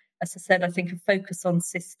 as I said, I think a focus on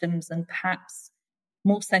systems and perhaps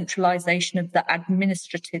more centralisation of the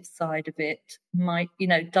administrative side of it might,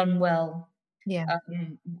 done well,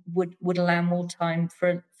 would allow more time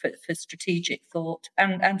for strategic thought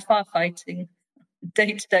and firefighting,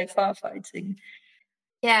 day-to-day firefighting.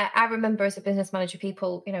 Yeah, I remember as a business manager,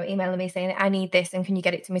 people, emailing me saying, I need this and can you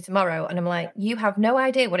get it to me tomorrow? And I'm like, you have no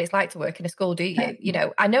idea what it's like to work in a school, do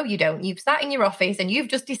you? I know you don't. You've sat in your office and you've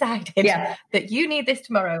just decided that you need this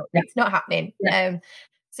tomorrow. Yeah. It's not happening. Yeah.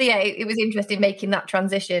 So yeah, it was interesting making that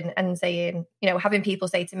transition and saying, having people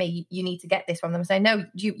say to me, you need to get this from them. Say, no,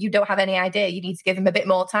 you don't have any idea. You need to give them a bit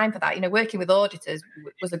more time for that. Working with auditors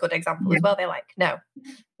was a good example as well. They're like, no,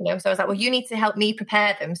 so I was like, well, you need to help me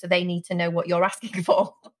prepare them so they need to know what you're asking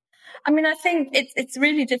for. I mean, I think it's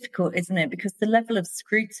really difficult, isn't it? Because the level of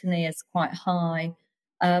scrutiny is quite high.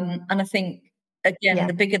 And I think, again,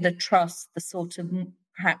 the bigger the trust, the sort of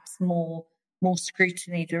perhaps more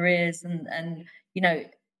scrutiny there is. And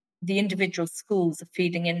the individual schools are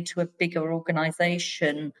feeding into a bigger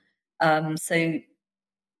organisation. So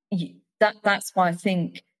that's why I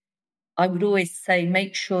think I would always say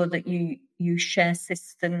make sure that you share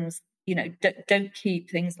systems. Don't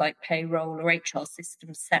keep things like payroll or HR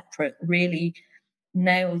systems separate. Really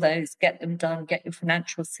nail those, get them done, get your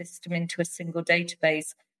financial system into a single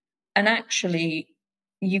database. And actually,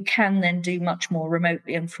 you can then do much more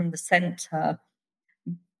remotely and from the centre.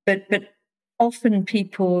 But often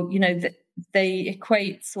people, that they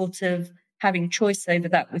equate sort of having choice over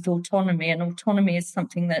that with autonomy. And autonomy is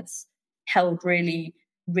something that's held really,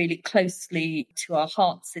 really closely to our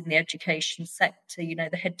hearts in the education sector.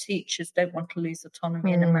 The head teachers don't want to lose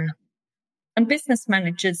autonomy in a manner. And business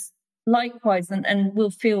managers likewise, and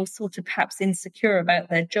will feel sort of perhaps insecure about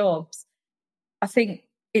their jobs. I think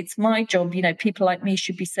it's my job, people like me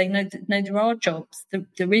should be saying, no, there are jobs.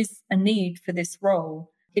 There is a need for this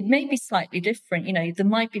role. It may be slightly different, there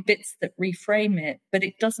might be bits that reframe it, but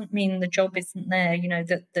it doesn't mean the job isn't there,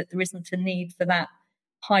 that there isn't a need for that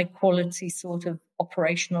high quality sort of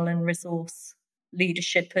operational and resource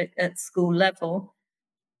leadership at school level.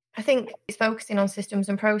 I think it's focusing on systems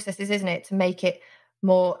and processes, isn't it, to make it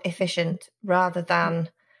more efficient rather than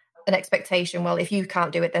an expectation, well, if you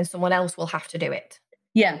can't do it, then someone else will have to do it.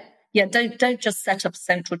 Yeah. Don't just set up a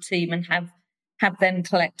central team and have them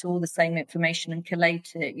collect all the same information and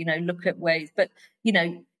collate it, look at ways. But,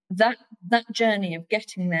 that journey of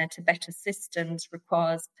getting there to better systems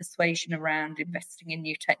requires persuasion around investing in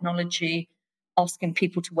new technology, asking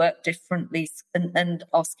people to work differently, and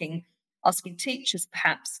asking teachers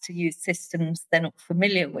perhaps to use systems they're not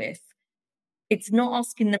familiar with. It's not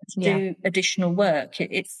asking them to do additional work.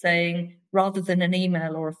 It's saying, rather than an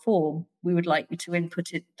email or a form, we would like you to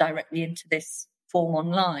input it directly into this form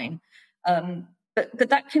online. But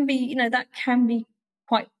that can be,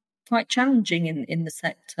 quite challenging in the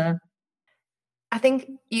sector. I think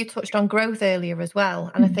you touched on growth earlier as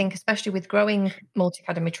well. And I think especially with growing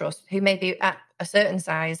multi-academy trusts, who maybe at a certain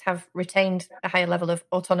size have retained a higher level of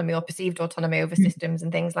autonomy or perceived autonomy over systems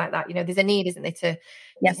and things like that. There's a need, isn't there, to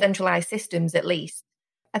centralise systems at least.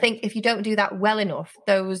 I think if you don't do that well enough,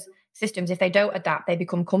 those systems, if they don't adapt, they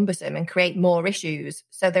become cumbersome and create more issues.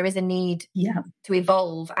 So there is a need to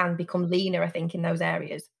evolve and become leaner, I think, in those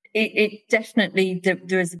areas. It definitely,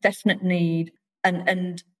 there is a definite need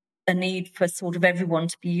and a need for sort of everyone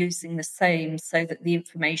to be using the same so that the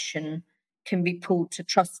information can be pulled to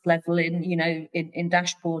trust level in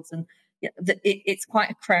dashboards. And it's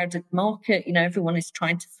quite a crowded market. Everyone is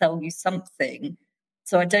trying to sell you something.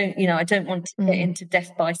 So I don't want to get into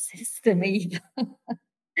death by system either.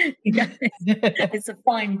 It's a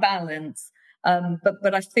fine balance.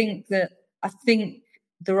 But I think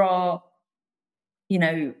there are,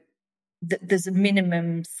 there's a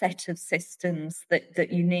minimum set of systems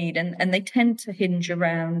that you need, and they tend to hinge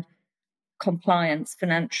around compliance,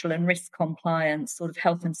 financial and risk compliance, sort of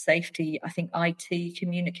health and safety. I think IT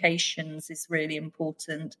communications is really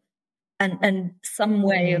important, and some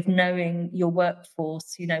way of knowing your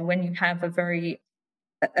workforce. When you have a very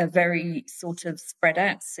sort of spread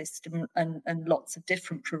out system and lots of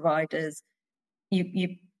different providers,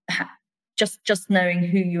 you just knowing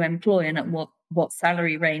who you employ and at what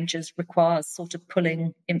salary ranges requires sort of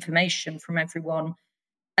pulling information from everyone.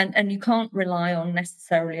 And you can't rely on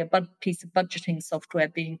necessarily a piece of budgeting software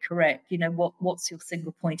being correct. What's your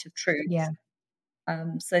single point of truth? Yeah.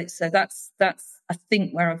 So that's I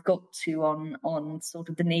think where I've got to on sort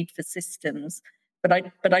of the need for systems. But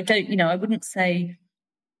I don't, I wouldn't say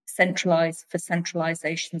centralise for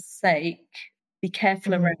centralisation's sake. Be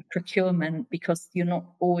careful around procurement, because you're not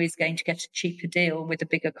always going to get a cheaper deal with a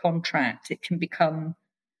bigger contract. It can become,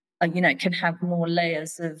 it can have more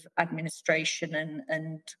layers of administration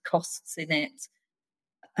and costs in it.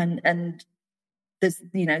 And there's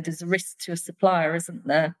a risk to a supplier, isn't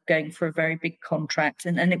there, going for a very big contract,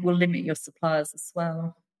 and it will limit your suppliers as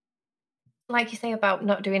well. Like you say about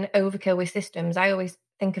not doing overkill with systems, I always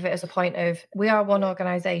think of it as a point of, we are one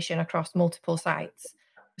organisation across multiple sites.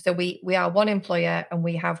 So we are one employer, and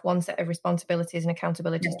we have one set of responsibilities and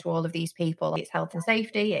accountabilities to all of these people. It's health and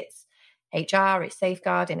safety, it's HR, it's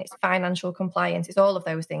safeguarding, it's financial compliance, it's all of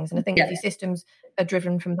those things. And I think if your systems are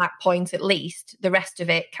driven from that point, at least, the rest of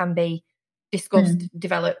it can be discussed,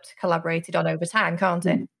 developed, collaborated on over time, can't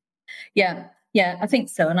it? Yeah, I think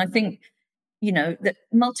so. And I think, that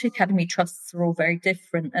multi-academy trusts are all very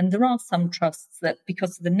different. And there are some trusts that,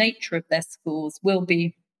 because of the nature of their schools, will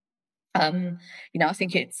be, I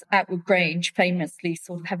think it's Outwood Grange famously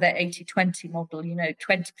sort of have their 80-20 model,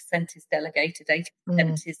 20% is delegated,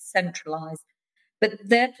 80% is centralised. But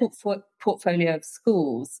their portfolio of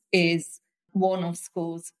schools is one of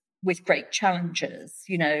schools with great challenges,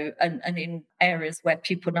 and in areas where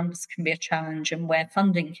pupil numbers can be a challenge and where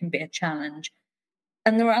funding can be a challenge.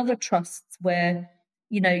 And there are other trusts where,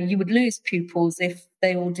 you would lose pupils if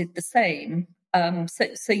they all did the same.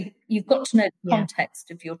 So you've got to know the context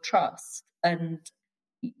of your trust and,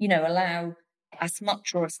 allow as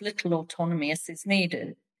much or as little autonomy as is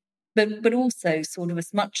needed, but also sort of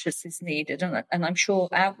as much as is needed. And I'm sure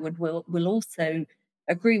Outwood will also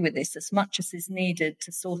agree with this, as much as is needed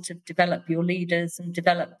to sort of develop your leaders and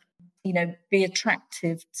be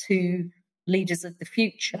attractive to leaders of the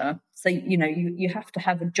future. So, you have to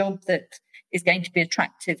have a job that is going to be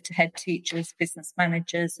attractive to head teachers, business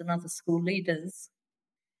managers and other school leaders.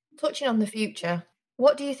 Touching on the future,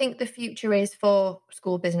 what do you think the future is for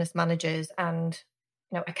school business managers and,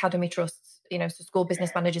 academy trusts, so school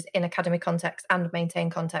business managers in academy context and maintain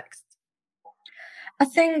contexts? I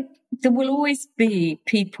think there will always be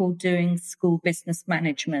people doing school business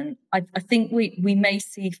management. I think we may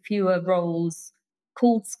see fewer roles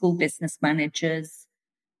called school business managers.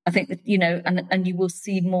 I think that, and you will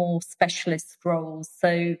see more specialist roles.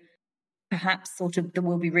 So perhaps sort of there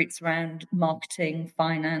will be routes around marketing,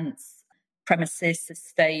 finance, premises,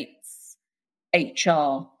 estates,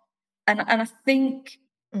 HR. And I think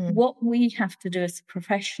what we have to do as a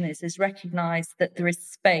profession is recognise that there is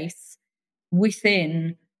space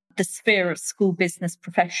within the sphere of school business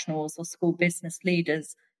professionals or school business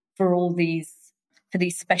leaders for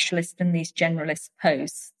these specialist and these generalist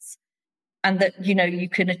posts. And that, you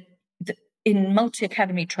can, in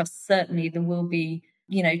multi-academy trusts, certainly there will be,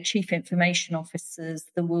 chief information officers,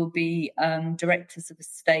 there will be directors of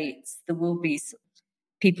estates, there will be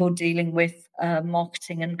people dealing with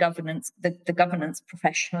marketing and governance. The governance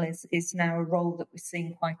professional is now a role that we're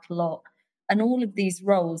seeing quite a lot. And all of these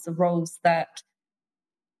roles are roles that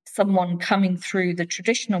someone coming through the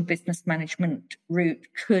traditional business management route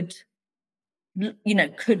could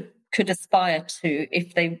aspire to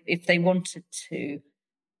if they wanted to.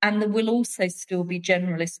 And there will also still be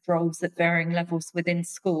generalist roles at varying levels within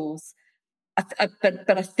schools.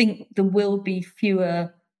 But I think there will be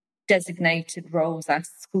fewer designated roles as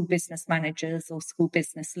school business managers or school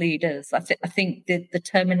business leaders. I think that the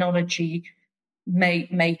terminology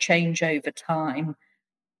may change over time.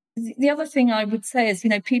 The other thing I would say is,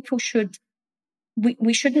 people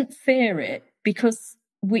we shouldn't fear it, because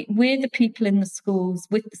we're the people in the schools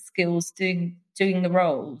with the skills doing the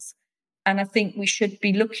roles. And I think we should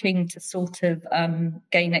be looking to sort of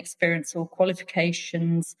gain experience or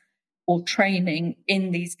qualifications or training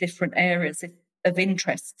in these different areas of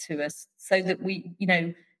interest to us, so that we,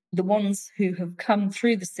 the ones who have come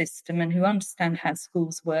through the system and who understand how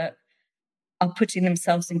schools work are putting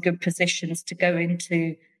themselves in good positions to go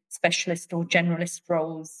into specialist or generalist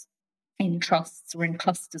roles in trusts or in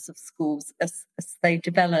clusters of schools as they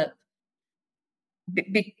develop.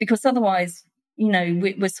 Because otherwise,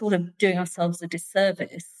 we're sort of doing ourselves a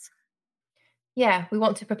disservice. Yeah, we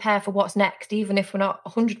want to prepare for what's next, even if we're not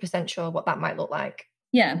 100% sure what that might look like.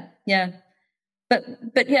 Yeah.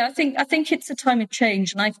 But yeah, I think it's a time of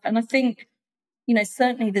change, and I think,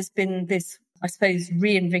 certainly there's been this, I suppose,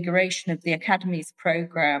 reinvigoration of the academies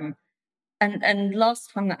programme. And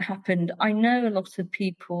last time that happened, I know a lot of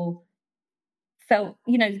people felt,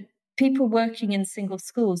 people working in single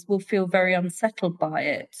schools will feel very unsettled by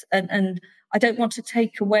it. And I don't want to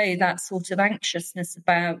take away that sort of anxiousness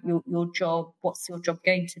about your job. What's your job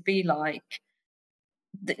going to be like?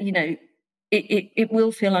 It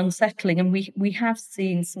will feel unsettling. And we have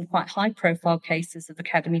seen some quite high profile cases of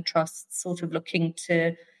academy trusts sort of looking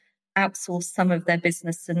to outsource some of their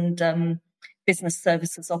business and business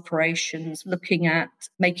services operations, looking at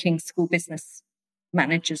making school business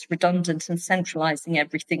managers redundant and centralising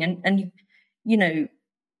everything. And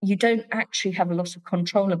you don't actually have a lot of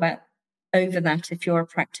control over that if you're a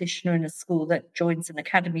practitioner in a school that joins an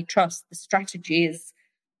academy trust. The strategy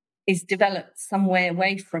is developed some way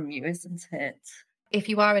away from you, isn't it? If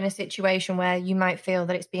you are in a situation where you might feel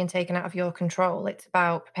that it's being taken out of your control, it's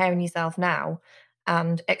about preparing yourself now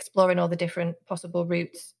and exploring all the different possible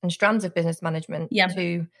routes and strands of business management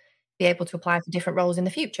to be able to apply for different roles in the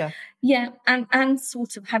future. Yeah, and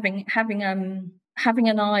sort of having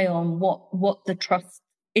an eye on what the trust,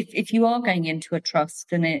 if you are going into a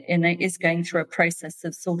trust and it is going through a process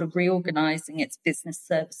of sort of reorganizing its business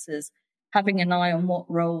services, having an eye on what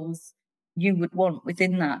roles you would want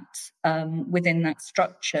within that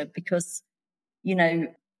structure, because, you know,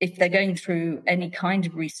 if they're going through any kind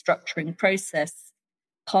of restructuring process,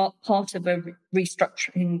 part of a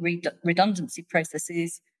restructuring redundancy process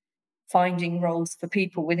is finding roles for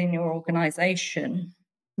people within your organization.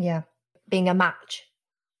 Yeah, being a match.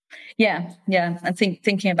 Yeah. And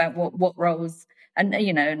thinking about what roles, and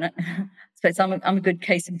you know, and I suppose I'm a good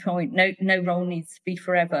case in point. No role needs to be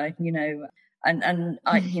forever, you know. And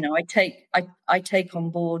I, you know, I take on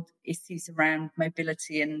board issues around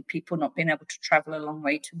mobility and people not being able to travel a long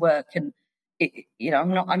way to work. And it, you know,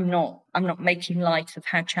 I'm not making light of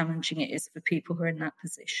how challenging it is for people who are in that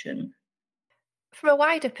position. From a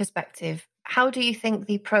wider perspective, how do you think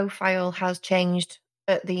the profile has changed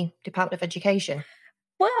at the Department of Education?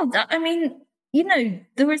 Well, I mean, you know,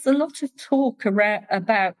 there is a lot of talk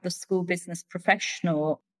about the school business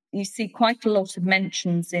professional. You see quite a lot of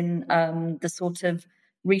mentions in the sort of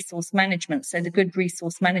resource management. So the Good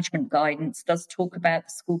Resource Management Guidance does talk about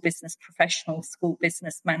the school business professional, school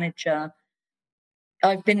business manager.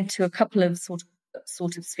 I've been to a couple of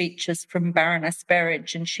sort of speeches from Baroness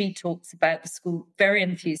Berridge, and she talks about the school very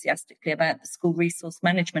enthusiastically about the School Resource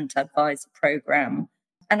Management Advisor Programme.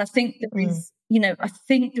 And I think there is, you know,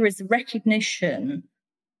 there is a recognition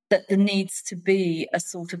that there needs to be a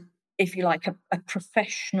sort of, if you like, a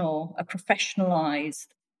professionalized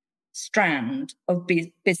strand of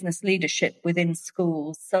business leadership within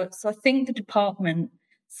schools. So I think the department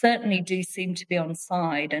certainly do seem to be on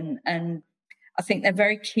side, and I think they're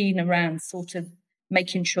very keen around sort of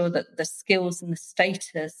making sure that the skills and the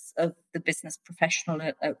status of the business professional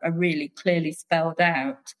are really clearly spelled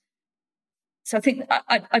out. So I think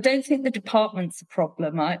I don't think the department's a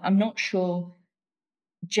problem. I'm not sure.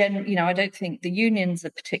 You know, I don't think the unions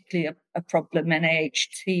are particularly a problem.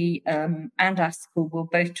 NAHT and ASCL will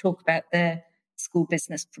both talk about their school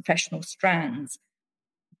business professional strands,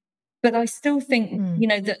 but I still think you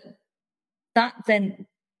know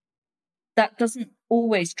that doesn't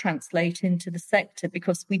always translate into the sector,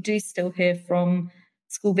 because we do still hear from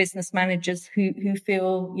school business managers who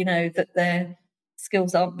feel, you know, that their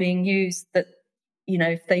skills aren't being used, that, you know,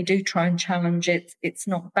 if they do try and challenge it, it's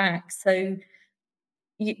not back. So,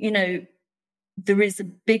 you know, there is a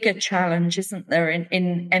bigger challenge, isn't there,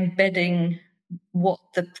 in embedding what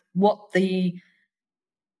the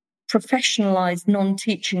professionalized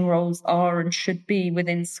non-teaching roles are and should be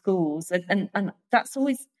within schools. And that's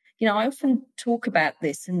always, you know, I often talk about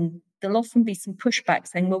this, and there'll often be some pushback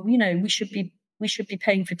saying, well, you know, we should be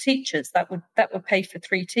paying for teachers. That would pay for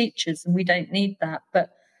 3 teachers, and we don't need that.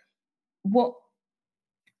 But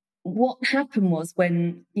what happened was,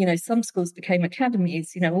 when, you know, some schools became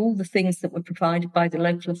academies, you know, all the things that were provided by the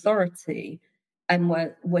local authority and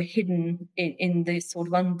were hidden in the sort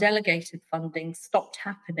of undelegated funding stopped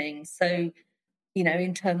happening. So, you know,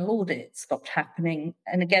 internal audit stopped happening.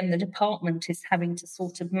 And again, the department is having to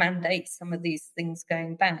sort of mandate some of these things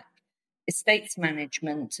going back. Estates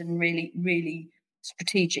management and really, really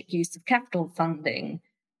strategic use of capital funding,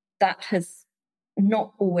 that has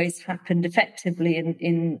not always happened effectively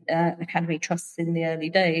in academy trusts in the early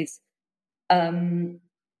days.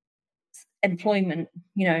 Employment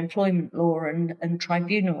law and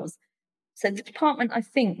tribunals. So the department, I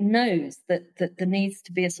think, knows that there needs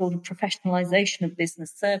to be a sort of professionalisation of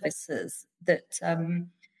business services. And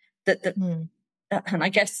I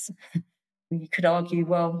guess you could argue,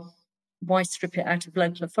 well, why strip it out of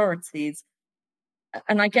local authorities?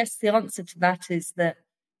 And I guess the answer to that is that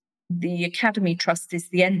the Academy Trust is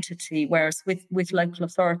the entity, whereas with local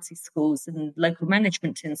authority schools and local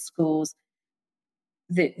management in schools,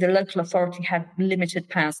 the local authority had limited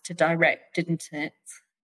powers to direct, didn't it?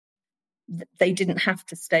 They didn't have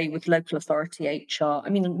to stay with local authority HR. I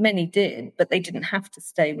mean, many did, but they didn't have to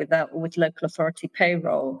stay with local authority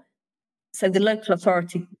payroll. So the local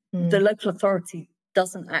authority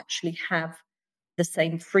doesn't actually have the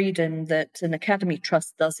same freedom that an academy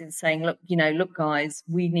trust does in saying, look, guys,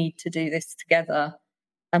 we need to do this together,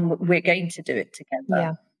 and we're going to do it together.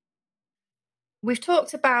 Yeah. We've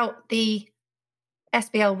talked about the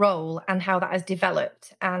SBL role and how that has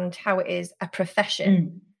developed and how it is a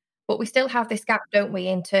profession. But we still have this gap, don't we,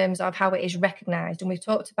 in terms of how it is recognised. And we've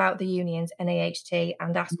talked about the unions, NAHT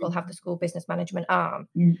and ASCL have the school business management arm.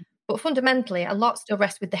 But fundamentally, a lot still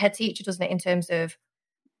rests with the head teacher, doesn't it, in terms of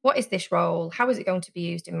what is this role? How is it going to be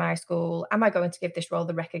used in my school? Am I going to give this role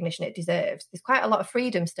the recognition it deserves? There's quite a lot of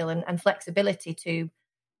freedom still and flexibility to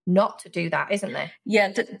not to do that, isn't there?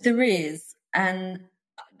 Yeah, there is. And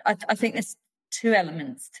I think there's two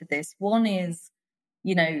elements to this. One is,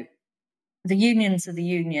 the unions are the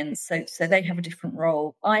unions, so they have a different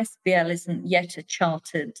role. ISBL isn't yet a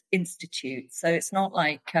chartered institute, so it's not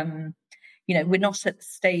like, we're not at the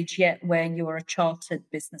stage yet where you're a chartered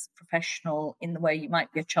business professional in the way you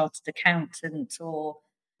might be a chartered accountant or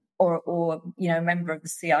a member of the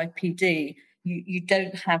CIPD. You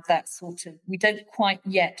don't have that we don't quite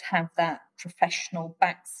yet have that professional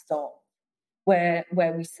backstop where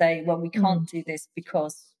we say, well, we can't do this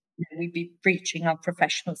because we'd be breaching our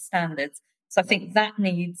professional standards. So I think that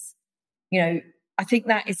needs, I think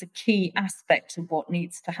that is a key aspect of what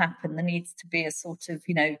needs to happen. There needs to be a sort of,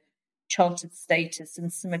 chartered status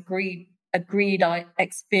and some agreed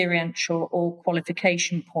experiential or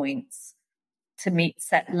qualification points to meet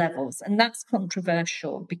set levels. And that's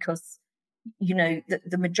controversial because,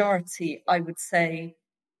 the majority, I would say,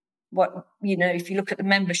 if you look at the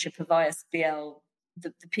membership of ISBL,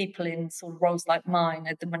 the people in sort of roles like mine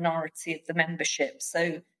are the minority of the membership.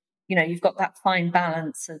 So, you've got that fine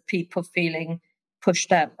balance of people feeling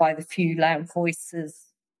pushed out by the few loud voices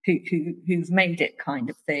who've made it, kind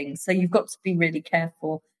of thing. So you've got to be really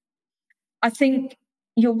careful. I think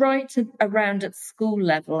you're right around at school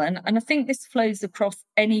level, and I think this flows across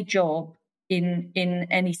any job in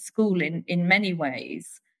any school in many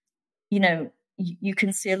ways. You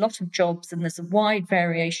can see a lot of jobs and there's a wide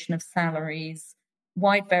variation of salaries,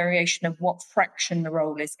 wide variation of what fraction the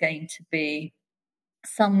role is going to be.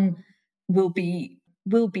 Some will be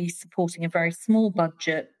supporting a very small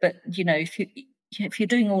budget, but if you're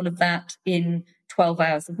doing all of that in 12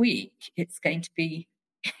 hours a week, it's going to be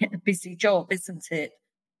a busy job, isn't it?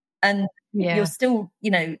 And you're still,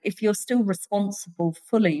 if you're still responsible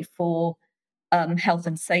fully for health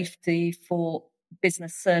and safety, for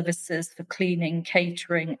business services, for cleaning,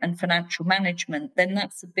 catering, and financial management, then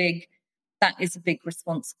that is a big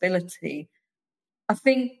responsibility. I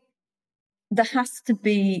think there has to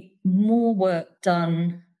be more work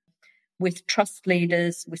done with trust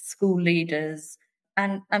leaders, with school leaders,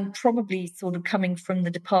 and probably sort of coming from the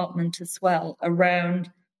department as well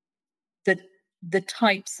around the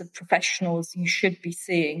types of professionals you should be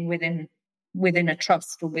seeing within a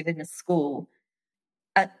trust or within a school,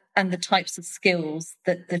 and the types of skills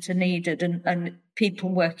that are needed, and people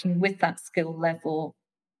working with that skill level.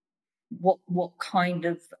 What kind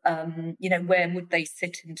of where would they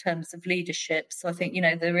sit in terms of leadership? So I think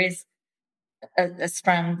there is a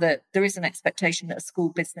strand that there is an expectation that a school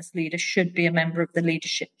business leader should be a member of the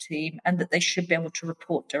leadership team and that they should be able to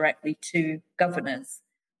report directly to governors.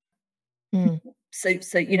 So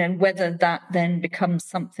whether that then becomes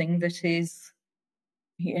something that is,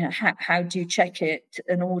 how do you check it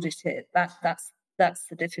and audit it? That's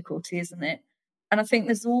the difficulty, isn't it? And I think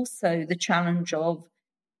there's also the challenge of,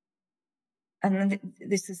 and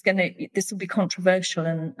this will be controversial,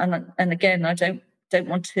 and again, I don't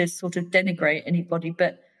want to sort of denigrate anybody,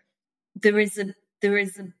 but there is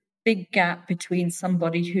a big gap between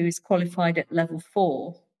somebody who's qualified at level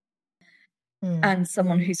 4 and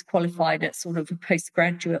someone who's qualified at sort of a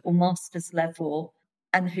postgraduate or master's level,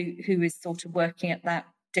 and who is sort of working at that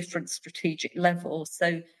different strategic level.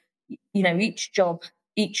 So, each job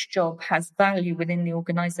has value within the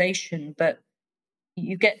organisation, but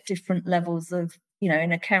you get different levels of,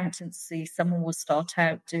 in accountancy, someone will start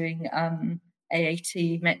out doing AAT,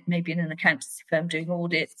 maybe in an accountancy firm doing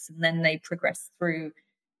audits, and then they progress through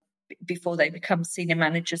before they become senior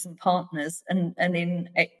managers and partners. And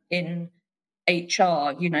in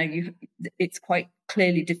HR, it's quite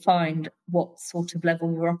clearly defined what sort of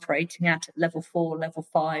level you're operating at level 4, level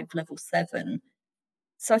 5, level 7.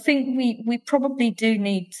 So I think we probably do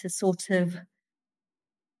need to sort of,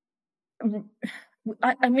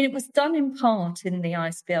 I mean, it was done in part in the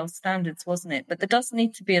ISBL standards, wasn't it? But there does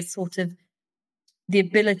need to be a sort of the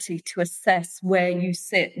ability to assess where you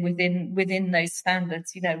sit within those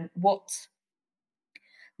standards. What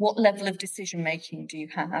level of decision making do you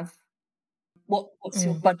have? What's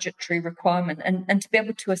your budgetary requirement? And to be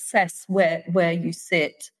able to assess where you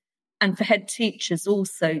sit, and for head teachers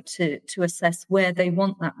also to assess where they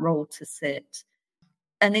want that role to sit.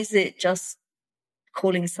 And is it just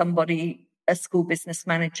calling somebody a school business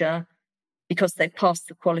manager because they've passed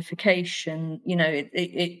the qualification?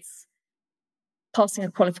 It's passing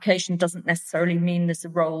a qualification doesn't necessarily mean there's a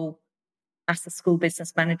role as a school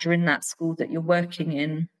business manager in that school that you're working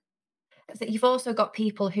in. You've also got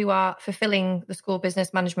people who are fulfilling the school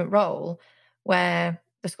business management role where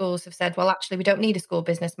the schools have said, well, actually, we don't need a school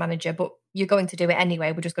business manager, but you're going to do it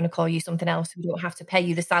anyway. We're just going to call you something else. We don't have to pay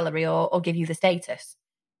you the salary or give you the status.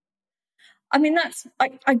 I mean,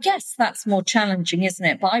 I guess that's more challenging, isn't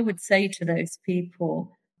it? But I would say to those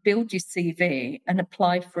people, build your CV and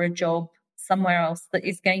apply for a job somewhere else that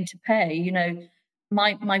is going to pay. You know,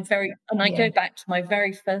 I go back to my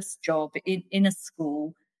very first job in a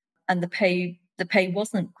school, and the pay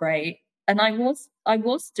wasn't great. And I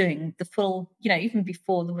was doing the full, you know, even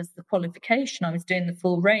before there was the qualification, I was doing the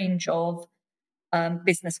full range of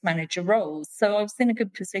business manager roles. So I was in a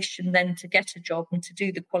good position then to get a job and to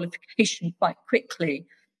do the qualification quite quickly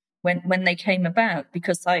when they came about,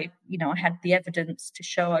 because I had the evidence to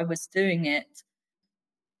show I was doing it.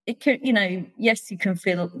 It could, yes, you can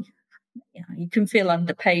feel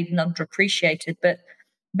underpaid and underappreciated, but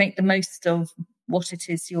make the most of what it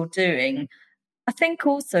is you're doing. I think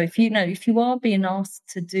also if you are being asked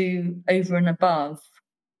to do over and above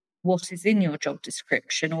what is in your job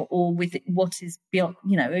description or with what is beyond,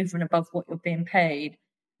 over and above what you're being paid,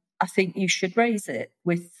 I think you should raise it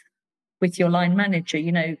with your line manager.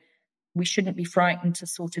 We shouldn't be frightened to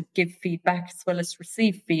sort of give feedback as well as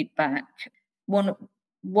receive feedback.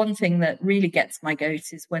 One thing that really gets my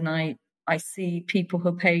goat is when I see people who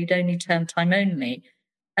are paid only term time only,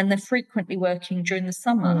 and they're frequently working during the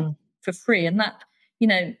summer for free, and that,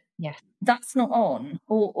 that's not on,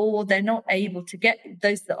 or they're not able to get,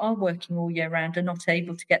 those that are working all year round are not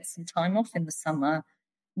able to get some time off in the summer,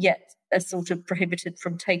 yet are sort of prohibited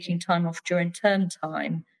from taking time off during term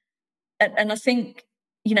time. And I think,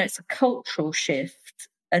 it's a cultural shift,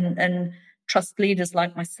 and trust leaders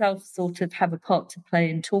like myself sort of have a part to play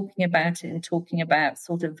in talking about it and talking about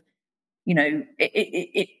sort of,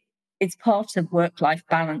 it's part of work-life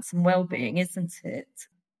balance and well-being, isn't it?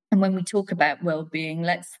 And when we talk about well-being,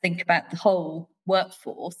 let's think about the whole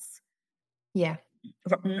workforce. Yeah.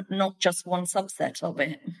 Not just one subset of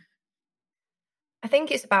it. I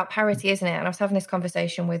think it's about parity, isn't it? And I was having this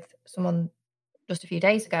conversation with someone just a few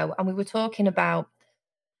days ago, and we were talking about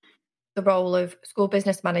the role of school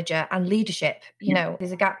business manager and leadership.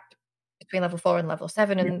 There's a gap between level 4 and level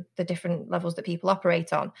 7 and the different levels that people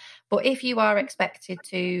operate on. But if you are expected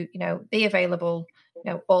to, be available,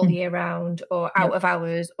 all year round or out of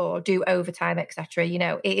hours or do overtime, etc.,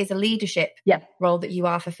 it is a leadership role that you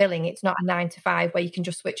are fulfilling. It's not a 9 to 5 where you can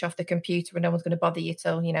just switch off the computer and no one's going to bother you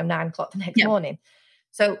till, 9 o'clock the next morning.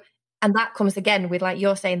 So, and that comes again with, like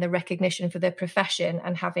you're saying, the recognition for the profession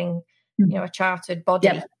and having, a chartered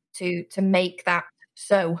body to make that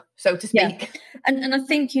so to speak. And I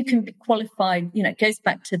think you can be qualified, it goes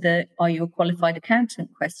back to the are you a qualified accountant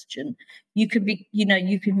question. You can be,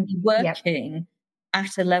 you can be working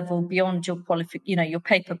at a level beyond your your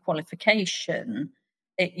paper qualification.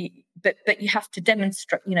 But you have to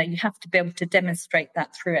demonstrate, you have to be able to demonstrate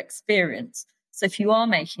that through experience. So if you are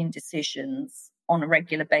making decisions on a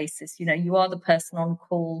regular basis, you are the person on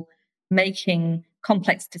call making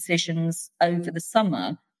complex decisions over the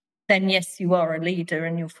summer, then yes, you are a leader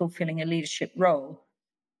and you're fulfilling a leadership role.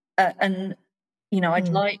 And I'd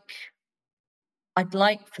like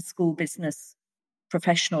for school business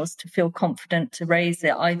professionals to feel confident to raise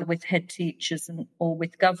it either with head teachers or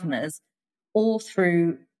with governors, or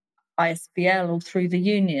through ISBL or through the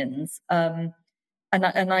unions. And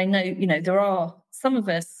I know, there are some of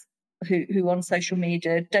us who on social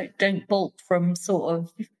media don't balk from sort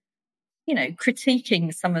of,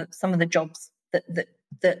 critiquing some of the jobs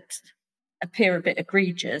that appear a bit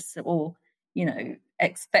egregious, or,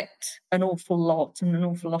 expect an awful lot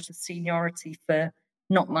of seniority for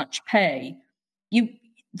not much pay.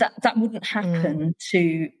 That wouldn't happen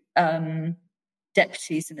to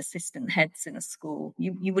deputies and assistant heads in a school.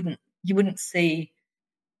 You wouldn't see.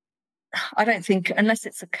 I don't think, unless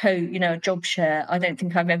it's a job share, I don't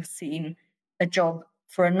think I've ever seen a job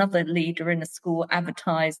for another leader in a school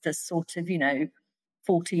advertised as sort of,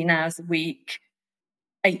 14 hours a week,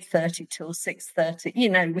 8:30 till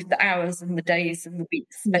 6:30, with the hours and the days and the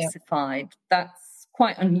weeks specified. That's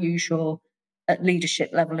quite unusual at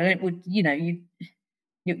leadership level. And it would,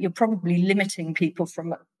 you're probably limiting people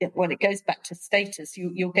from, when it goes back to status,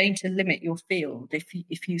 you're going to limit your field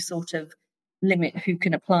if you sort of limit who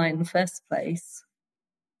can apply in the first place.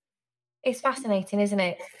 It's fascinating, isn't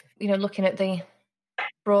it? Looking at the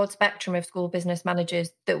broad spectrum of school business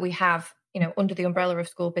managers that we have, under the umbrella of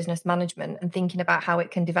school business management, and thinking about how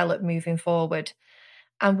it can develop moving forward,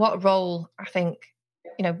 and what role I think,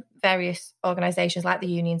 various organisations like the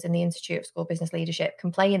unions and the Institute of School Business Leadership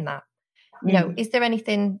can play in that. Is there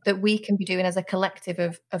anything that we can be doing as a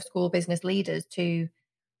collective of school business leaders to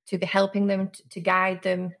be helping them, to guide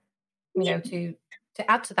them, to to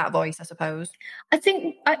add to that voice, I suppose? I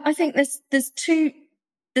think there's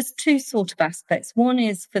two sort of aspects. One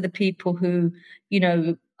is for the people who,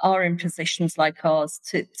 are in positions like ours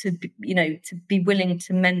to be willing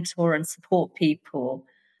to mentor and support people,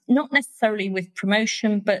 not necessarily with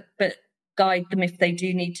promotion, but guide them if they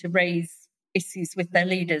do need to raise issues with their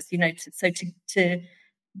leaders, to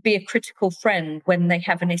be a critical friend when they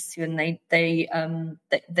have an issue and they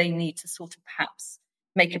need to sort of perhaps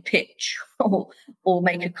make a pitch or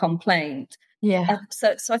make a complaint. Yeah.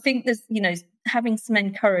 So I think there's, having some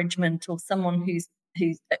encouragement or someone who's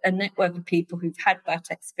a network of people who've had that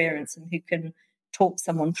experience and who can talk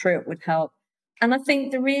someone through it would help. And I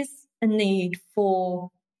think there is a need for,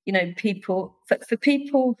 people, for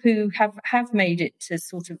people who have made it to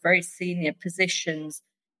sort of very senior positions,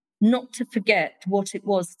 not to forget what it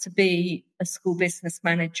was to be a school business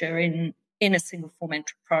manager in a single form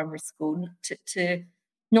entry primary school, to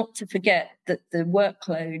not to forget that the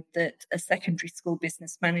workload that a secondary school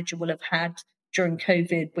business manager will have had during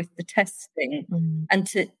COVID with the testing, and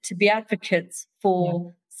to be advocates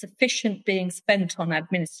for sufficient being spent on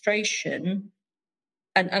administration.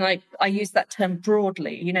 And I use that term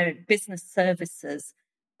broadly, business services,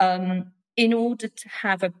 in order to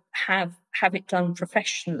have it done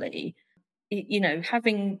professionally.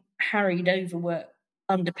 Having harried, overworked,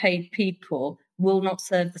 underpaid people will not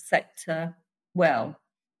serve the sector well,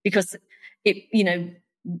 because I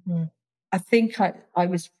think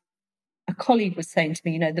a colleague was saying to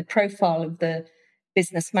me, the profile of the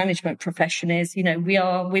business management profession is, we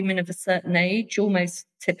are women of a certain age, almost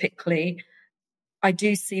typically. I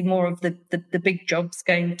do see more of the big jobs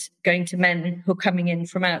going to men who are coming in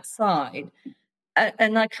from outside.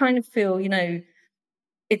 And I kind of feel,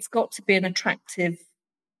 it's got to be an attractive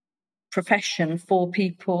profession for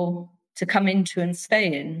people to come into and stay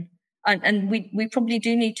in. And we probably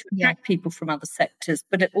do need to attract people from other sectors,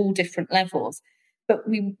 but at all different levels. But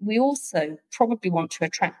we also probably want to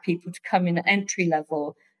attract people to come in at entry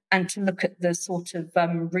level and to look at the sort of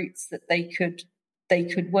routes that they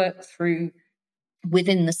could work through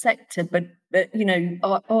within the sector. But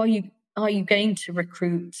are you going to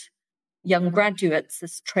recruit young graduates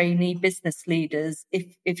as trainee business leaders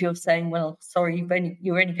if you're saying, well, sorry,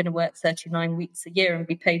 you're only going to work 39 weeks a year and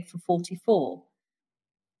be paid for 44?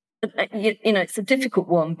 It's a difficult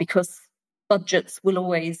one because budgets will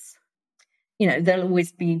always, they'll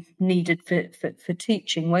always be needed for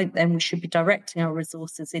teaching, won't they? And we should be directing our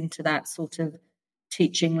resources into that sort of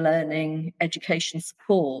teaching, learning, education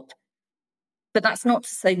support. But that's not to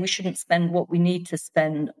say we shouldn't spend what we need to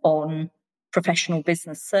spend on professional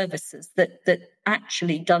business services that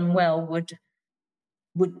actually done well would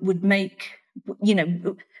make,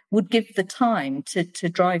 would give the time to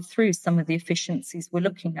drive through some of the efficiencies we're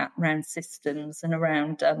looking at around systems and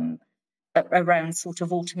around sort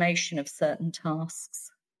of automation of certain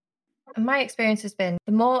tasks. My experience has been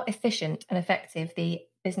the more efficient and effective the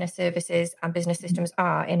business services and business systems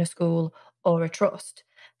are in a school or a trust,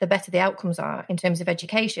 the better the outcomes are in terms of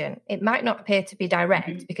education. It might not appear to be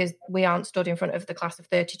direct because we aren't stood in front of the class of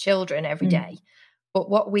 30 children every day, but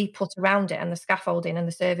what we put around it and the scaffolding and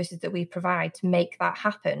the services that we provide to make that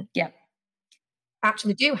happen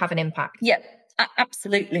actually do have an impact. Yeah,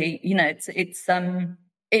 absolutely. It's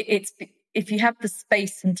if you have the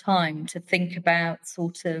space and time to think about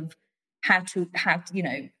sort of how to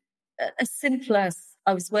as simple as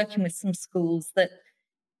I was working with some schools that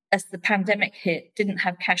as the pandemic hit didn't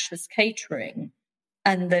have cashless catering,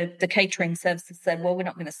 and the catering services said, well, we're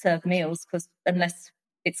not going to serve meals unless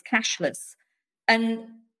it's cashless. And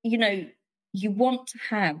you want to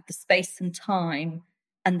have the space and time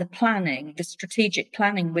and the planning, the strategic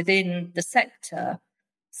planning within the sector,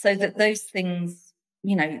 so that those things,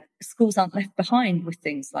 schools aren't left behind with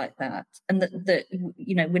things like that, and that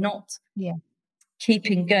we're not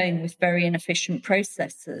keeping going with very inefficient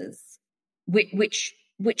processes, which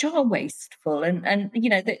are wasteful, and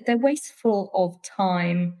they're wasteful of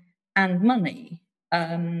time and money.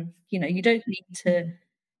 You don't need to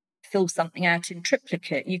fill something out in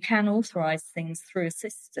triplicate. You can authorize things through a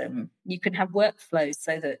system. You can have workflows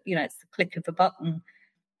so that it's the click of a button,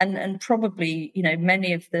 and probably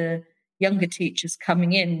many of the younger teachers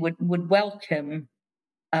coming in would welcome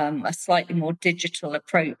a slightly more digital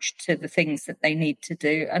approach to the things that they need to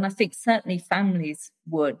do. And I think certainly families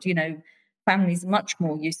would. Families are much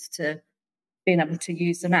more used to being able to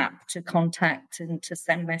use an app to contact and to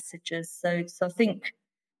send messages. So I think,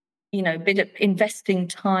 a bit of investing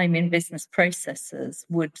time in business processes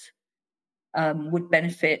would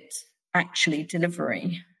benefit actually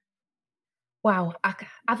delivery. Wow,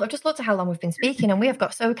 I've just looked at how long we've been speaking and we have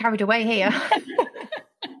got so carried away here.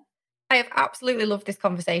 I have absolutely loved this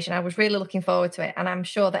conversation. I was really looking forward to it. And I'm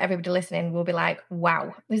sure that everybody listening will be like,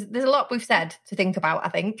 wow, there's a lot we've said to think about, I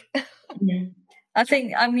think. Yeah. I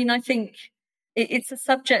think it's a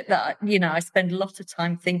subject that, I spend a lot of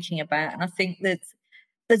time thinking about. And I think that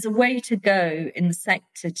there's a way to go in the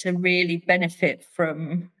sector to really benefit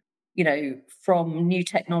from new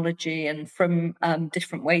technology and from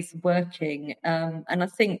different ways of working. And I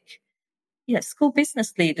think, school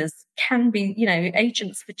business leaders can be,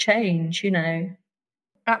 agents for change,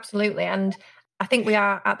 Absolutely. And I think we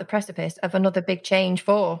are at the precipice of another big change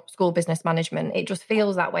for school business management. It just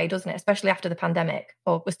feels that way, doesn't it? Especially after the pandemic,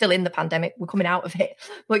 or we're still in the pandemic, we're coming out of it.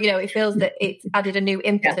 But, it feels that it's added a new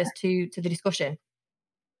impetus to the discussion.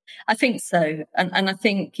 I think so. And I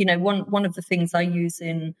think, one of the things I use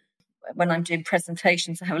when I'm doing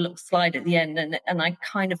presentations, I have a little slide at the end, and I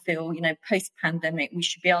kind of feel, post-pandemic, we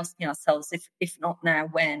should be asking ourselves, if not now,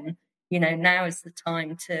 when? Now is the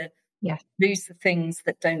time to lose the things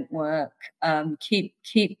that don't work, keep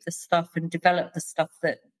the stuff and develop the stuff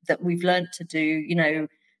that we've learned to do,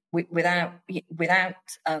 without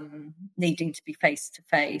needing to be face to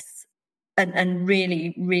face, and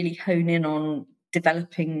really, really hone in on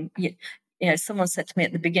developing. Someone said to me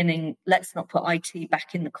at the beginning, let's not put IT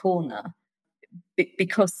back in the corner,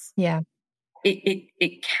 because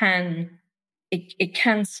it can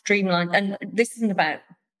streamline. And this isn't about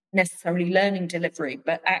necessarily learning delivery,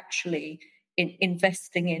 but actually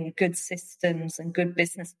investing in good systems and good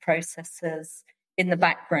business processes in the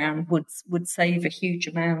background would save a huge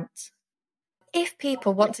amount. If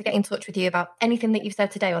people want to get in touch with you about anything that you've said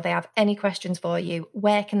today, or they have any questions for you,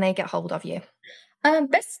 where can they get hold of you?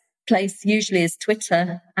 Best place usually is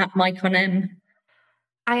Twitter @MyConM.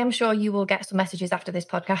 I am sure you will get some messages after this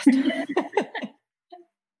podcast.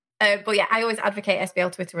 But yeah, I always advocate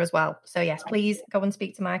SBL Twitter as well. So yes, please go and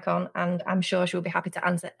speak to Mycon, and I'm sure she'll be happy to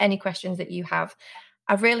answer any questions that you have.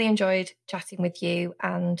 I've really enjoyed chatting with you,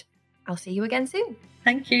 and I'll see you again soon.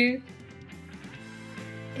 Thank you.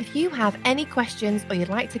 If you have any questions, or you'd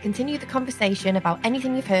like to continue the conversation about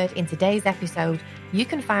anything you've heard in today's episode, you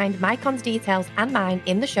can find Mycon's details and mine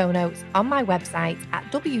in the show notes on my website at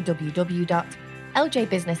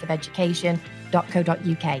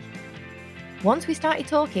www.ljbusinessofeducation.co.uk. Once we started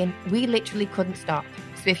talking, we literally couldn't stop.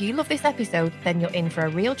 So if you love this episode, then you're in for a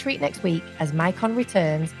real treat next week as Mycon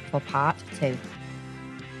returns for part 2.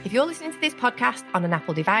 If you're listening to this podcast on an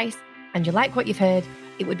Apple device and you like what you've heard,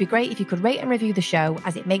 it would be great if you could rate and review the show,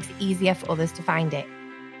 as it makes it easier for others to find it.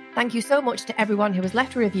 Thank you so much to everyone who has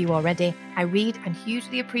left a review already. I read and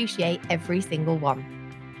hugely appreciate every single one.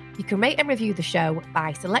 You can rate and review the show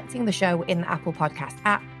by selecting the show in the Apple Podcast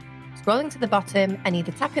app, scrolling to the bottom and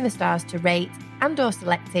either tapping the stars to rate and/or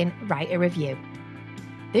selecting write a review.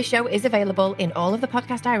 This show is available in all of the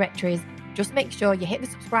podcast directories. Just make sure you hit the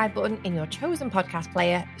subscribe button in your chosen podcast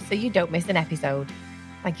player so you don't miss an episode.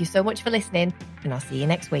 Thank you so much for listening, and I'll see you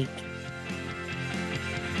next week.